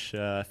finish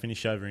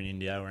over in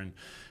India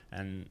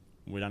and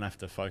we don't have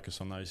to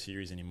focus on those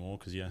series anymore,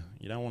 because you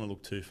don't want to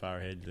look too far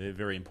ahead. They're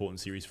very important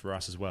series for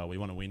us as well. We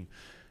want to win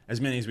as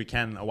many as we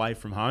can away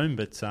from home,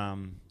 but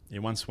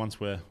once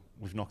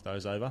we've knocked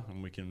those over,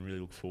 and we can really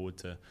look forward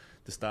to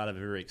the start of a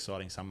very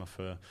exciting summer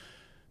for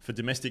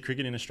domestic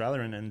cricket in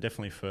Australia, and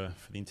definitely for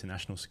the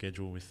international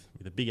schedule with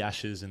the big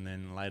Ashes, and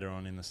then later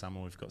on in the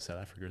summer we've got South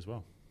Africa as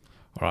well.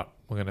 All right,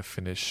 we're going to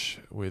finish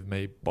with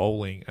me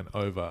bowling an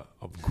over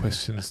of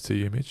questions to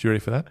you, Mitch. You ready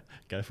for that?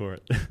 Go for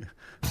it.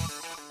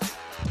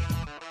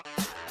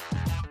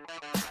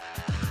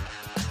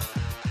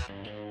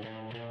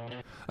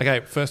 Okay,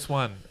 first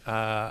one.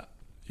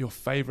 Your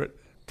favourite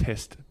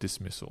test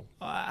dismissal?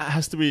 It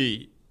has to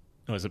be...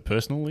 Oh, is it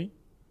personally?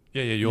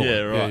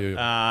 Yeah, right. It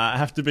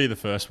have to be the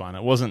first one.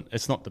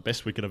 It's not the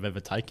best wicket I've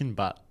ever taken,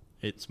 but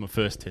it's my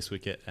first test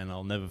wicket, and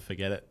I'll never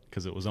forget it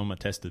because it was on my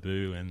test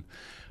debut, and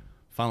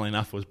funnily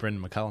enough, it was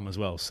Brendan McCullum as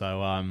well.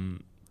 So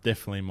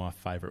definitely my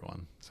favourite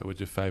one. So would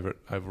your favourite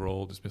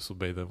overall dismissal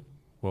be the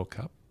World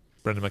Cup?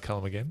 Brendan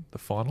McCullum again, the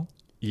final?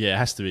 Yeah, it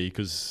has to be,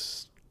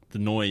 because the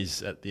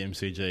noise at the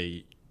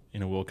MCG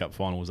in a World Cup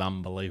final was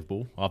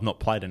unbelievable. I've not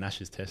played an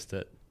Ashes test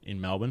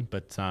in Melbourne,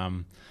 but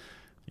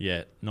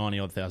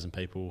 90-odd thousand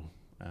people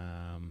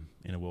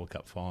in a World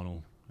Cup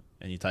final,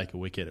 and you take a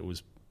wicket, it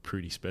was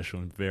pretty special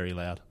and very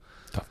loud.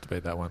 Tough to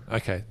beat that one.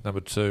 Okay, number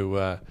two,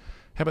 how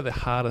about the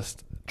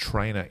hardest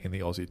trainer in the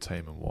Aussie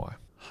team and why?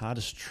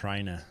 Hardest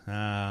trainer?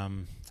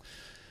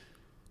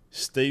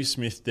 Steve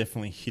Smith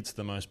definitely hits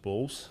the most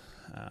balls.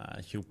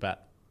 He'll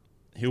bat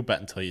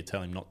until you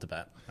tell him not to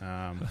bat,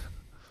 and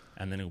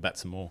then he'll bat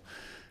some more.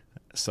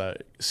 So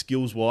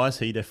skills-wise,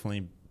 he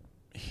definitely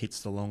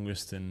hits the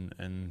longest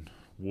and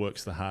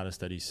works the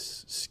hardest at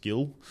his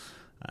skill.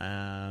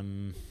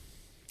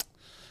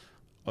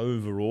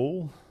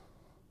 Overall,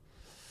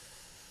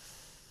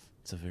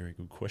 it's a very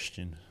good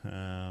question.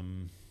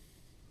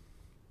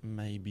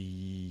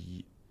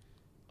 Maybe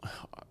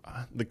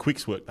the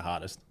quicks work the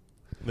hardest.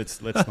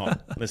 Let's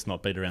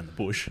not beat around the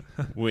bush.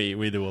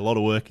 We do a lot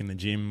of work in the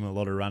gym, a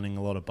lot of running,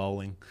 a lot of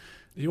bowling.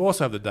 You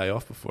also have the day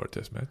off before a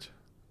test match.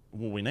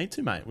 Well, we need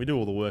to, mate. We do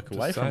all the work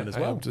away from it as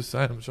well. I'm just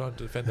saying, I'm trying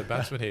to defend the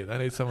batsman here. They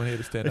need someone here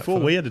to stand up. If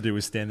all we had to do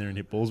was stand there and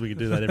hit balls, we could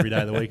do that every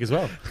day of the week as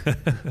well.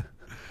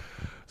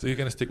 So you're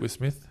going to stick with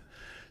Smith?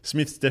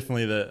 Smith's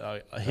definitely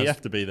he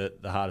have to be the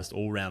hardest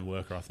all-round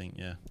worker, I think,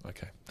 yeah.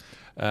 Okay.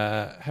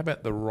 How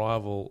about the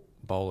rival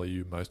bowler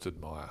you most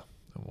admire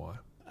and why?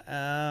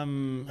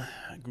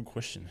 Good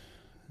question.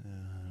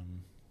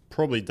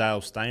 Probably Dale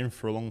Steyn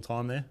for a long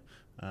time there.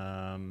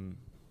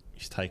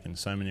 He's taken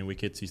so many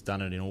wickets. He's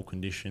done it in all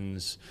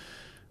conditions.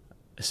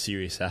 A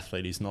serious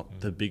athlete. He's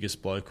not the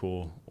biggest bloke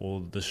or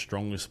the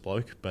strongest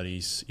bloke, but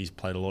he's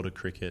played a lot of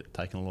cricket,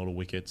 taken a lot of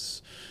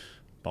wickets,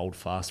 bowled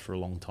fast for a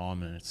long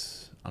time, and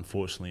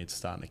unfortunately it's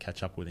starting to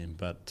catch up with him.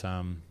 But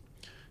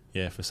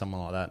for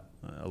someone like that,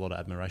 a lot of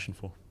admiration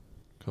for.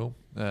 Cool.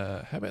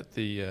 How about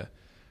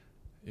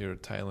you're a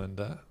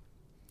tailender,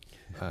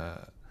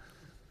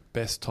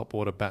 best top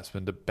order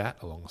batsman to bat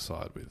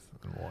alongside with,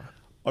 and why?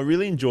 I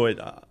really enjoyed.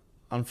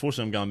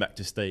 Unfortunately, I'm going back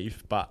to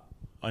Steve, but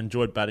I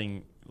enjoyed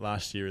batting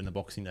last year in the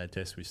Boxing Day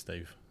Test with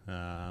Steve,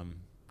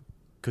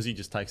 because he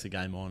just takes the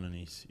game on, and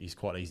he's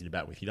quite easy to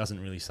bat with. He doesn't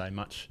really say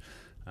much.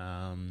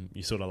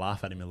 You sort of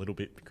laugh at him a little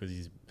bit because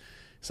he's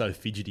so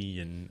fidgety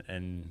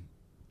and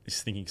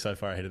is thinking so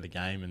far ahead of the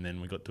game, and then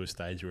we got to a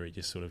stage where he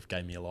just sort of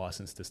gave me a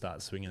license to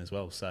start swinging as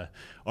well. So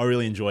I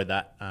really enjoyed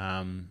that.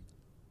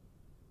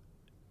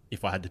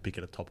 If I had to pick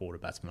at a top order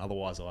batsman,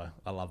 otherwise I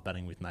love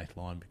batting with Nath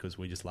Lyon because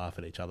we just laugh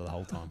at each other the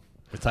whole time.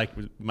 We're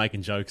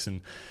making jokes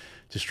and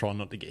just trying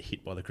not to get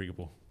hit by the cricket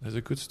ball. There's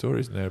a good story,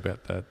 isn't there,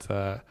 about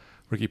that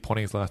Ricky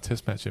Ponting's last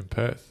test match in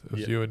Perth. It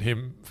was you and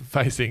him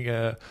facing,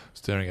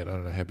 staring at, I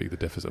don't know how big the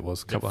deficit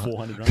was.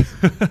 400 runs.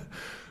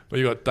 But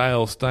you got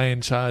Dale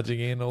Steyn charging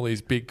in, all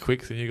these big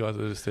quicks, and you guys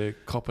are just there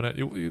copping it.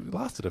 You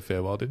lasted a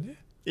fair while, didn't you?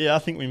 Yeah, I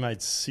think we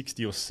made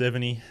 60 or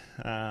 70.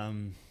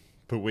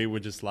 But we were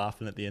just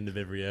laughing at the end of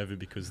every over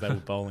because they were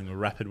bowling a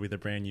rapid with a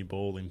brand new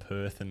ball in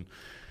Perth, and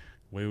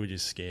we were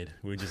just scared.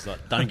 We were just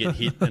like, don't get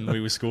hit, and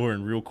we were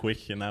scoring real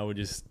quick, and they were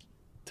just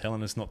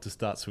telling us not to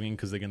start swinging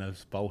because they're going to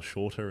bowl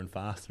shorter and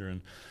faster,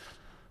 and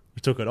we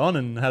took it on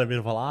and had a bit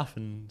of a laugh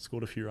and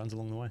scored a few runs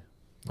along the way.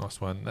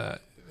 Nice one.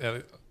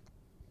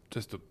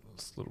 Just a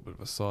little bit of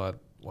a side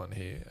one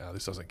here.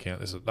 This doesn't count.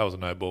 That was a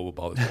no ball. We'll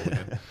bowl this ball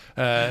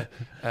again.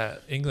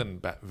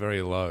 England bat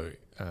very low.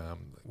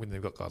 When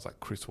they've got guys like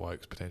Chris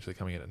Wokes potentially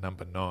coming in at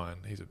number 9,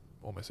 he's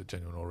almost a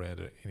genuine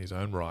all-rounder in his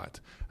own right.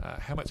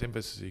 How much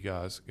emphasis are you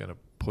guys going to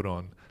put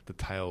on the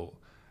tail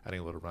adding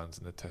a lot of runs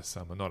in the Test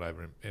summer, not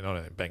only in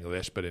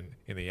Bangladesh but in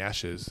the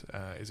Ashes?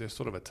 Is there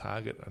sort of a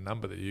target, a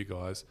number that you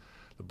guys,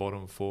 the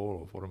bottom 4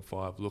 or bottom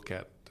 5, look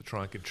at to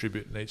try and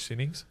contribute in each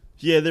innings?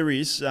 Yeah, there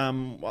is.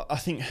 I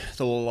think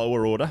the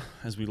lower order,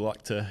 as we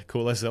like to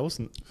call ourselves.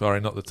 Sorry,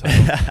 not the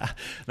tail.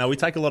 No, we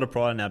take a lot of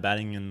pride in our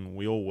batting, and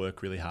we all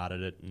work really hard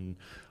at it. And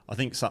I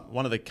think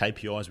one of the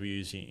KPIs we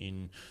use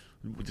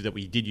that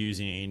we did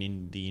use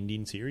in the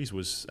Indian series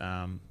was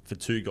for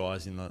two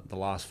guys in the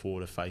last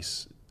four to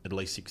face at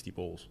least 60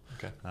 balls.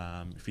 Okay.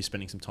 If you're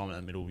spending some time in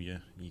the middle,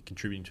 you're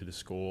contributing to the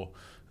score.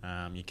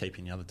 You're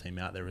keeping the other team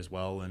out there as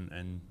well,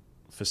 and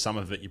for some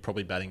of it, you're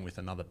probably batting with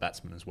another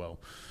batsman as well.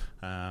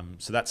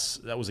 So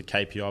that was a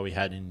KPI we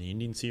had in the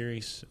Indian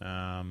series.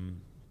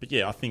 But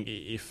yeah, I think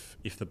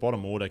if the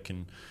bottom order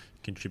can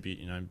contribute,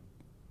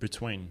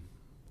 between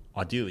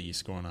ideally you're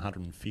scoring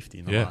 150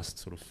 in the last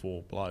sort of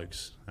four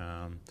blokes.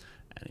 And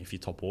if your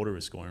top order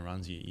is scoring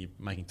runs, you're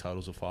making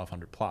totals of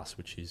 500 plus,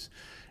 which is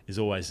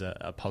always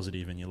a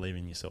positive, and you're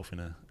leaving yourself in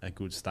a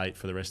good state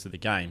for the rest of the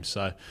game.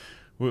 So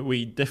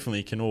we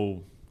definitely can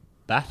all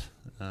bat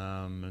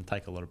and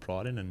take a lot of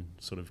pride in, and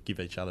sort of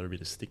give each other a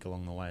bit of stick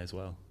along the way as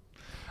well.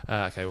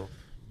 Okay, well,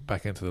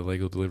 back into the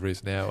legal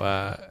deliveries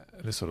now.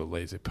 This sort of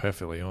leads it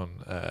perfectly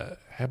on.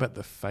 How about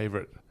the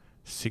favourite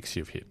six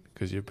you've hit?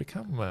 Because you've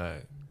become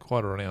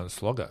quite a renowned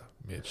slogger,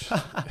 Mitch.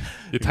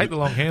 You take the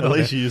long handle. At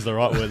least you use the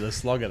right word, the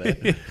slogger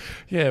there.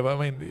 Yeah, but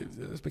I mean,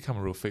 it's become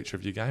a real feature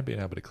of your game, being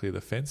able to clear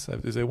the fence. So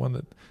is there one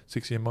that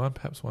sticks in your mind,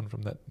 perhaps one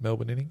from that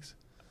Melbourne innings?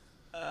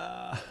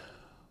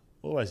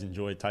 Always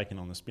enjoyed taking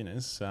on the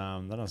spinners.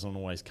 That doesn't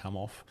always come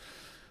off.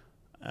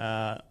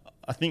 I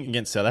think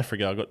against South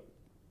Africa,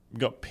 I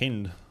got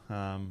pinned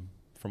from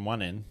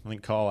one end. I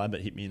think Kyle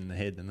Abbott hit me in the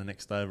head, and the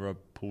next over I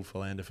pulled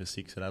Philander for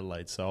 6 at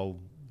Adelaide. So I'll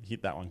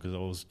hit that one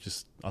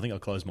because I think I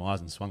closed my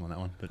eyes and swung on that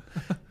one, but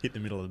hit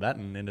the middle of the bat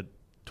and ended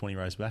 20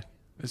 rows back.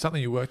 Is it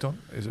something you worked on?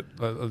 Is it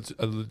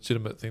a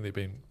legitimate thing they've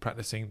been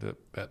practicing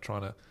about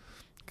trying to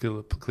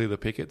clear the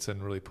pickets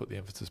and really put the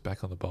emphasis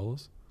back on the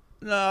bowlers?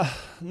 No,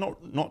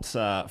 not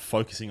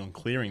focusing on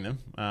clearing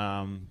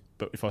them.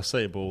 But if I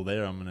see a ball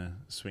there, I'm going to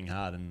swing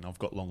hard, and I've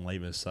got long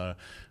levers. So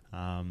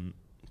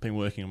been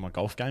working on my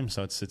golf game,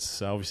 so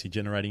it's obviously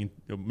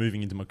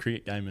moving into my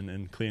cricket game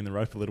and clearing the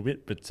rope a little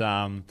bit. But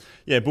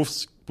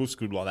Buff's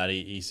good like that.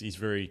 He's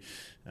very,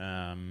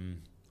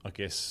 I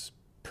guess,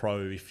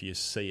 pro if you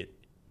see it,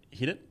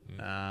 hit it,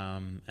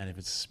 and if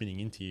it's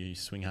spinning into you, you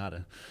swing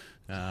harder.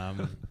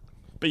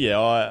 But yeah,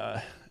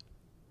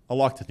 I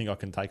like to think I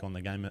can take on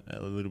the game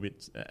a little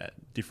bit at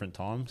different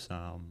times,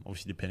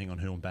 obviously depending on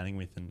who I'm batting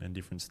with and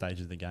different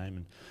stages of the game.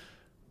 And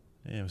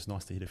yeah, it was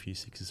nice to hit a few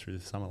sixes through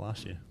the summer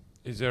last year.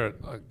 Is there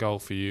a goal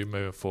for you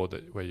moving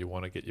forward where you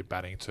want to get your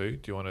batting to?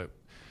 Do you want to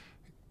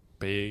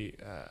be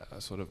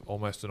a sort of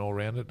almost an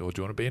all-rounder, or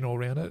do you want to be an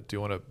all-rounder? Do you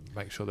want to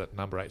make sure that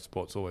number 8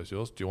 spot's always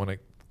yours? Do you want to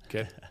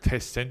get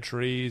test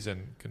centuries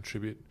and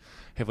contribute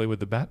heavily with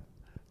the bat?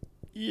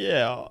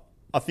 Yeah,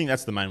 I think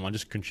that's the main one,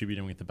 just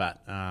contributing with the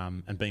bat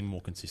and being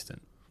more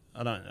consistent.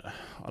 I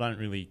don't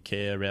really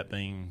care about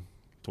being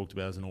talked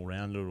about as an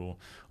all-rounder, or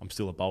I'm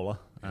still a bowler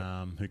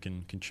who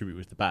can contribute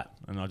with the bat,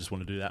 and I just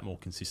want to do that more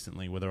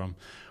consistently, whether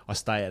I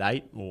stay at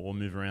 8 or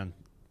move around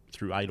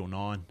through 8 or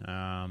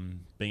 9,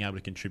 being able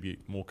to contribute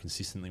more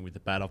consistently with the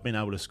bat. I've been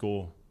able to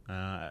score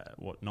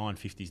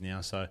 950s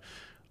now, so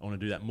I want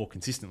to do that more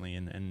consistently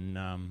and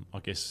I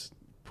guess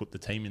put the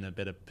team in a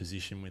better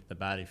position with the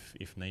bat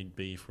if need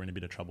be, if we're in a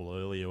bit of trouble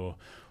early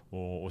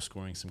or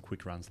scoring some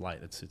quick runs late.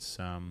 It's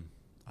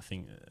I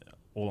think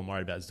all I'm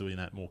worried about is doing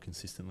that more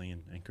consistently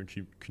and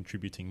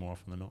contributing more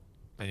often than not.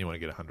 And you want to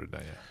get 100,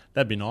 don't you?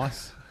 That'd be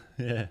nice.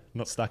 Yeah,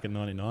 not stuck at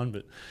 99,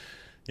 but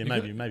yeah,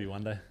 maybe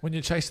one day. When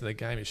you're chasing the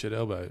game, you should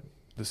elbow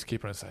the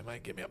skipper and say,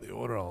 mate, get me up the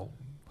order, I'll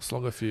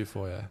slog a few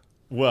for you.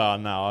 Well,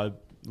 no, I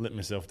let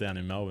myself down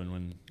in Melbourne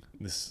when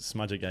this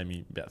smudger gave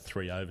me about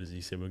 3 overs.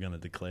 He said we're going to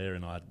declare,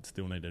 and I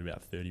still needed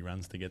about 30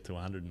 runs to get to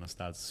 100, and I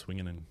started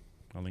swinging, and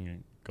I think I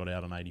got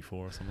out on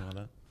 84 or something like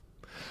that.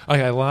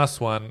 Okay,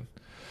 last one.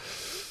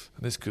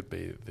 This could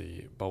be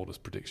the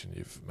boldest prediction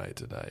you've made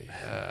today.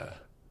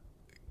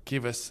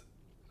 Give us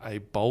a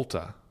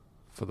bolter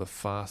for the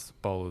Fast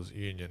Bowlers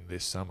Union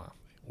this summer.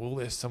 Will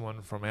there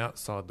someone from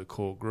outside the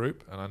core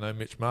group, and I know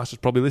Mitch Marsh is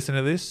probably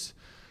listening to this,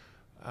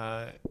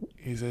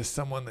 is there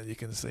someone that you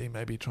can see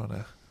maybe trying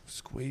to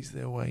squeeze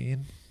their way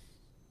in?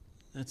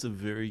 That's a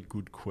very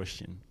good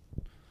question.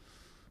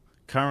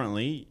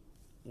 Currently,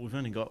 we've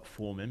only got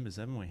 4 members,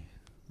 haven't we?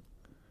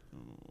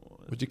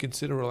 Would you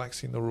consider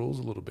relaxing the rules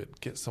a little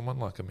bit? Get someone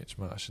like a Mitch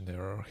Marsh in there,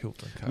 or a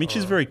Hilton Carr. Mitch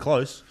is very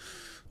close.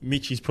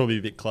 Mitch is probably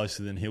a bit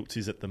closer than Hiltz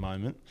is at the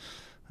moment.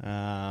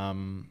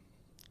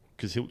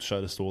 Because Hiltz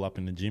showed us all up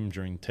in the gym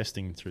during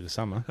testing through the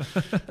summer.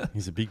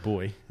 He's a big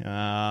boy.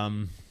 Yeah,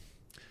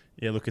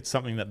 look, it's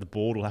something that the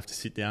board will have to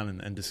sit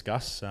down and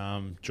discuss.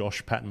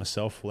 Josh, Pat and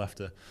myself will have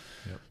to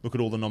look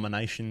at all the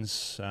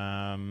nominations,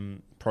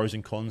 pros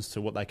and cons to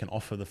what they can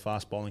offer the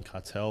fast bowling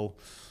cartel.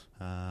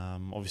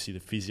 Obviously,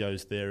 the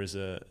physio's there as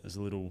a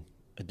little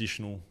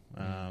additional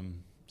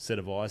set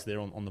of eyes there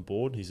on the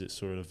board. He's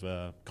sort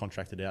of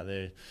contracted out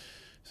there,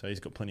 so he's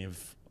got plenty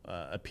of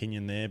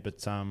opinion there.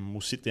 But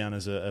we'll sit down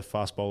as a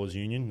fast bowlers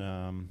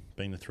union,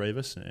 being the 3 of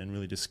us, and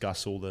really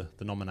discuss all the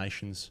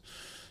nominations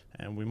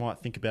and we might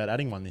think about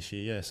adding one this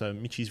year. Yeah, so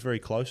Mitchie's very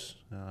close.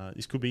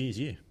 This could be his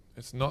year.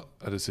 It's not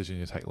a decision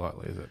you take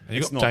lightly, is it? And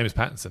It's you've got not. James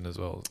Pattinson as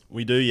well.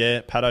 We do,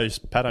 yeah. Paddo's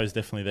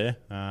definitely there.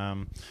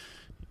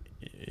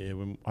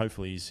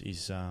 Hopefully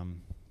he's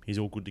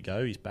all good to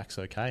go. His back's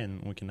okay,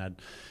 and we can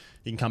add.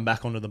 He can come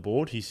back onto the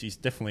board. He's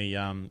definitely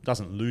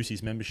doesn't lose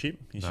his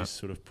membership. He's just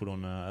sort of put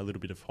on a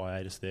little bit of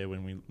hiatus there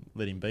when we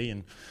let him be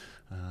and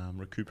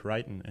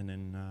recuperate, and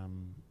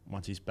then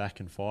once he's back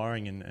and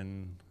firing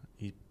and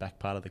he's back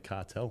part of the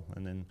cartel,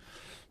 and then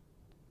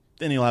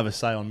he'll have a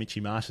say on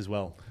Mitchie Marsh as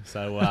well.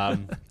 So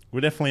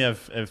we'll definitely have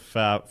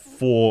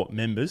 4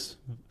 members,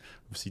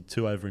 obviously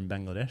 2 over in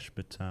Bangladesh,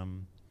 but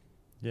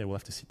we'll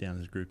have to sit down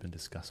as a group and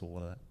discuss all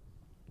of that.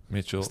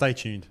 Mitchell, Stay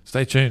tuned.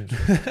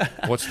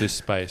 Watch this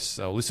space.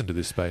 Or listen to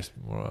this space,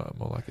 more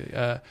likely.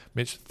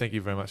 Mitch, thank you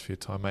very much for your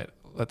time, mate.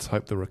 Let's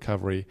hope the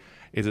recovery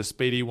is a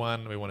speedy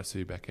one. We want to see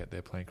you back out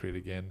there playing cricket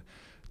again,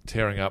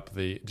 tearing up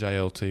the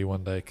JLT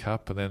One Day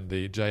Cup, and then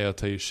the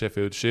JLT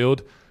Sheffield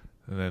Shield,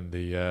 and then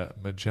the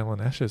Magellan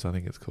Ashes, I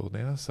think it's called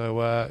now. So,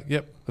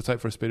 let's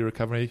hope for a speedy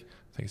recovery.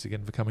 Thanks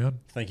again for coming on.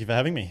 Thank you for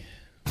having me.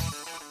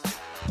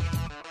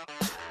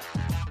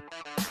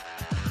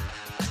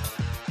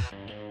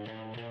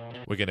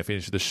 We're going to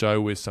finish the show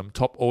with some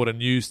top order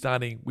news,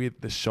 starting with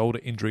the shoulder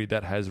injury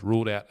that has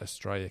ruled out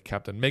Australia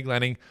captain Meg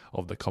Lanning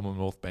of the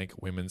Commonwealth Bank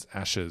Women's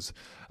Ashes.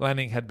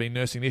 Lanning had been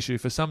nursing the issue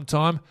for some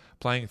time,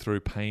 playing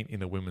through pain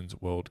in the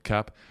Women's World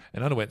Cup,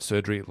 and underwent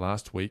surgery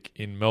last week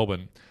in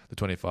Melbourne. The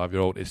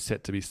 25-year-old is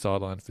set to be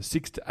sidelined for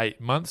 6 to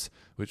 8 months,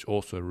 which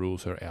also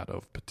rules her out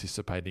of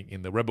participating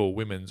in the Rebel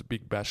Women's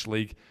Big Bash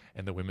League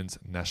and the Women's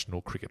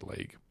National Cricket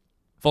League.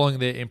 Following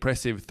their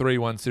impressive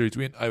 3-1 series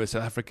win over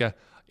South Africa,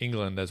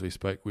 England, as we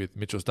spoke with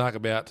Mitchell Starc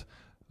about,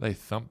 they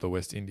thumped the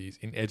West Indies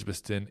in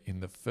Edgbaston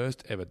in the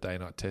first ever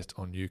day-night test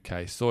on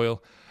UK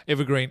soil.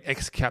 Evergreen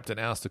ex-captain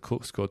Alistair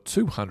Cook scored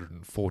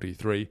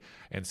 243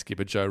 and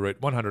skipper Joe Root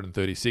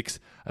 136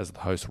 as the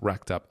hosts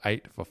racked up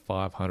 8 for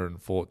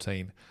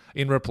 514.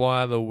 In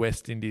reply, the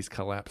West Indies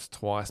collapsed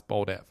twice,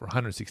 bowled out for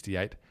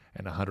 168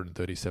 and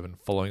 137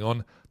 following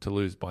on to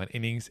lose by an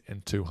innings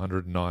and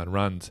 209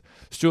 runs.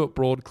 Stuart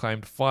Broad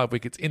claimed 5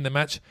 wickets in the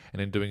match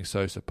and in doing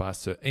so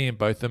surpassed Sir Ian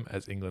Botham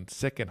as England's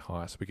second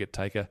highest wicket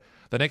taker.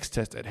 The next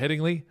test at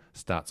Headingley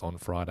starts on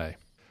Friday.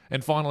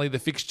 And finally, the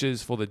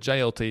fixtures for the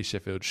JLT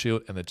Sheffield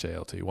Shield and the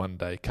JLT One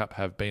Day Cup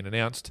have been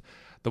announced.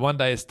 The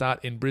one-dayers start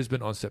in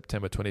Brisbane on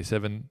September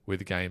 27,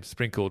 with games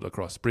sprinkled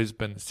across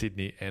Brisbane,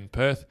 Sydney and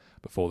Perth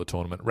before the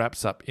tournament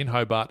wraps up in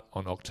Hobart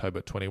on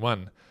October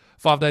 21.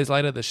 5 days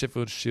later, the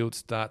Sheffield Shield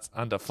starts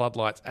under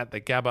floodlights at the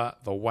Gabba,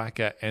 the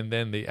Wacker and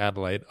then the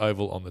Adelaide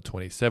Oval on the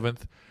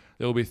 27th.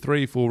 There will be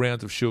 3 full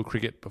rounds of Shield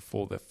cricket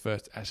before the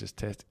first Ashes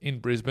test in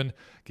Brisbane,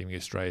 giving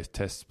Australia's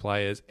test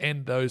players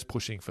and those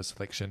pushing for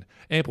selection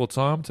ample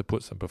time to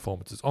put some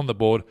performances on the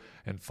board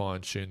and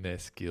fine-tune their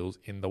skills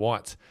in the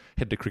whites.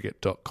 Head to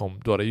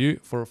cricket.com.au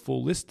for a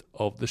full list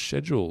of the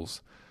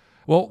schedules.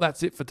 Well,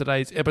 that's it for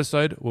today's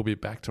episode. We'll be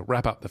back to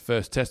wrap up the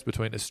first test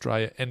between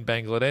Australia and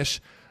Bangladesh.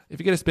 If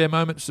you get a spare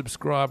moment,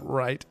 subscribe,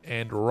 rate,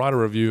 and write a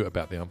review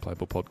about the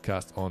Unplayable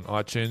podcast on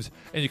iTunes.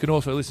 And you can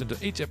also listen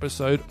to each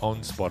episode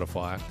on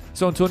Spotify.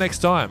 So until next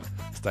time,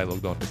 stay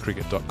logged on to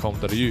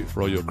cricket.com.au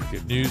for all your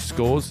cricket news,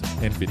 scores,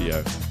 and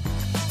video.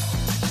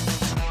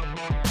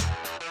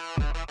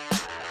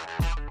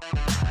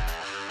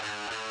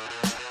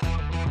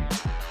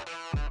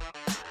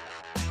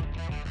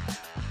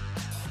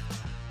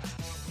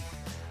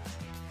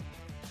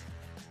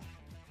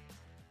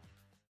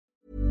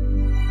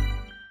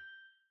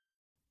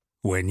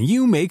 When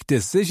you make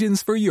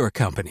decisions for your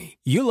company,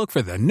 you look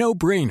for the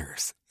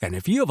no-brainers. And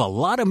if you have a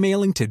lot of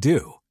mailing to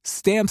do,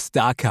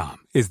 Stamps.com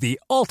is the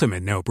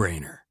ultimate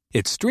no-brainer.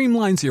 It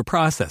streamlines your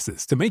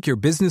processes to make your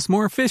business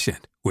more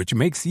efficient, which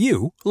makes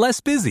you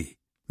less busy.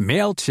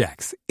 Mail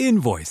checks,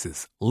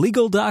 invoices,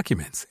 legal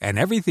documents, and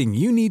everything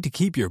you need to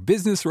keep your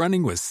business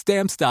running with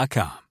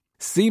Stamps.com.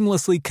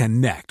 Seamlessly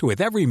connect with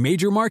every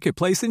major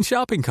marketplace and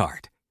shopping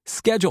cart.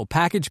 Schedule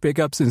package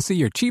pickups and see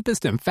your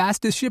cheapest and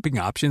fastest shipping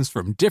options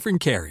from different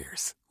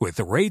carriers. With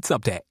rates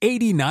up to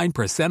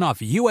 89% off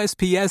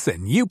USPS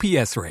and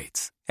UPS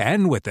rates.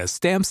 And with the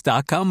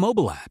Stamps.com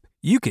mobile app,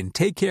 you can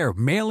take care of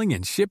mailing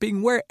and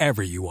shipping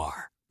wherever you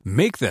are.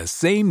 Make the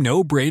same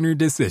no-brainer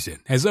decision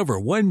as over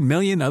 1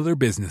 million other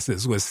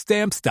businesses with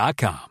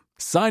Stamps.com.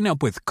 Sign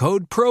up with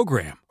code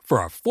PROGRAM for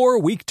a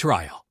 4-week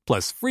trial,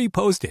 plus free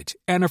postage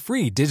and a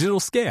free digital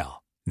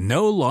scale.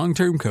 No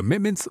long-term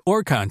commitments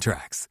or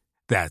contracts.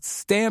 That's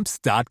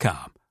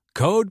Stamps.com.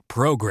 Code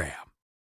PROGRAM.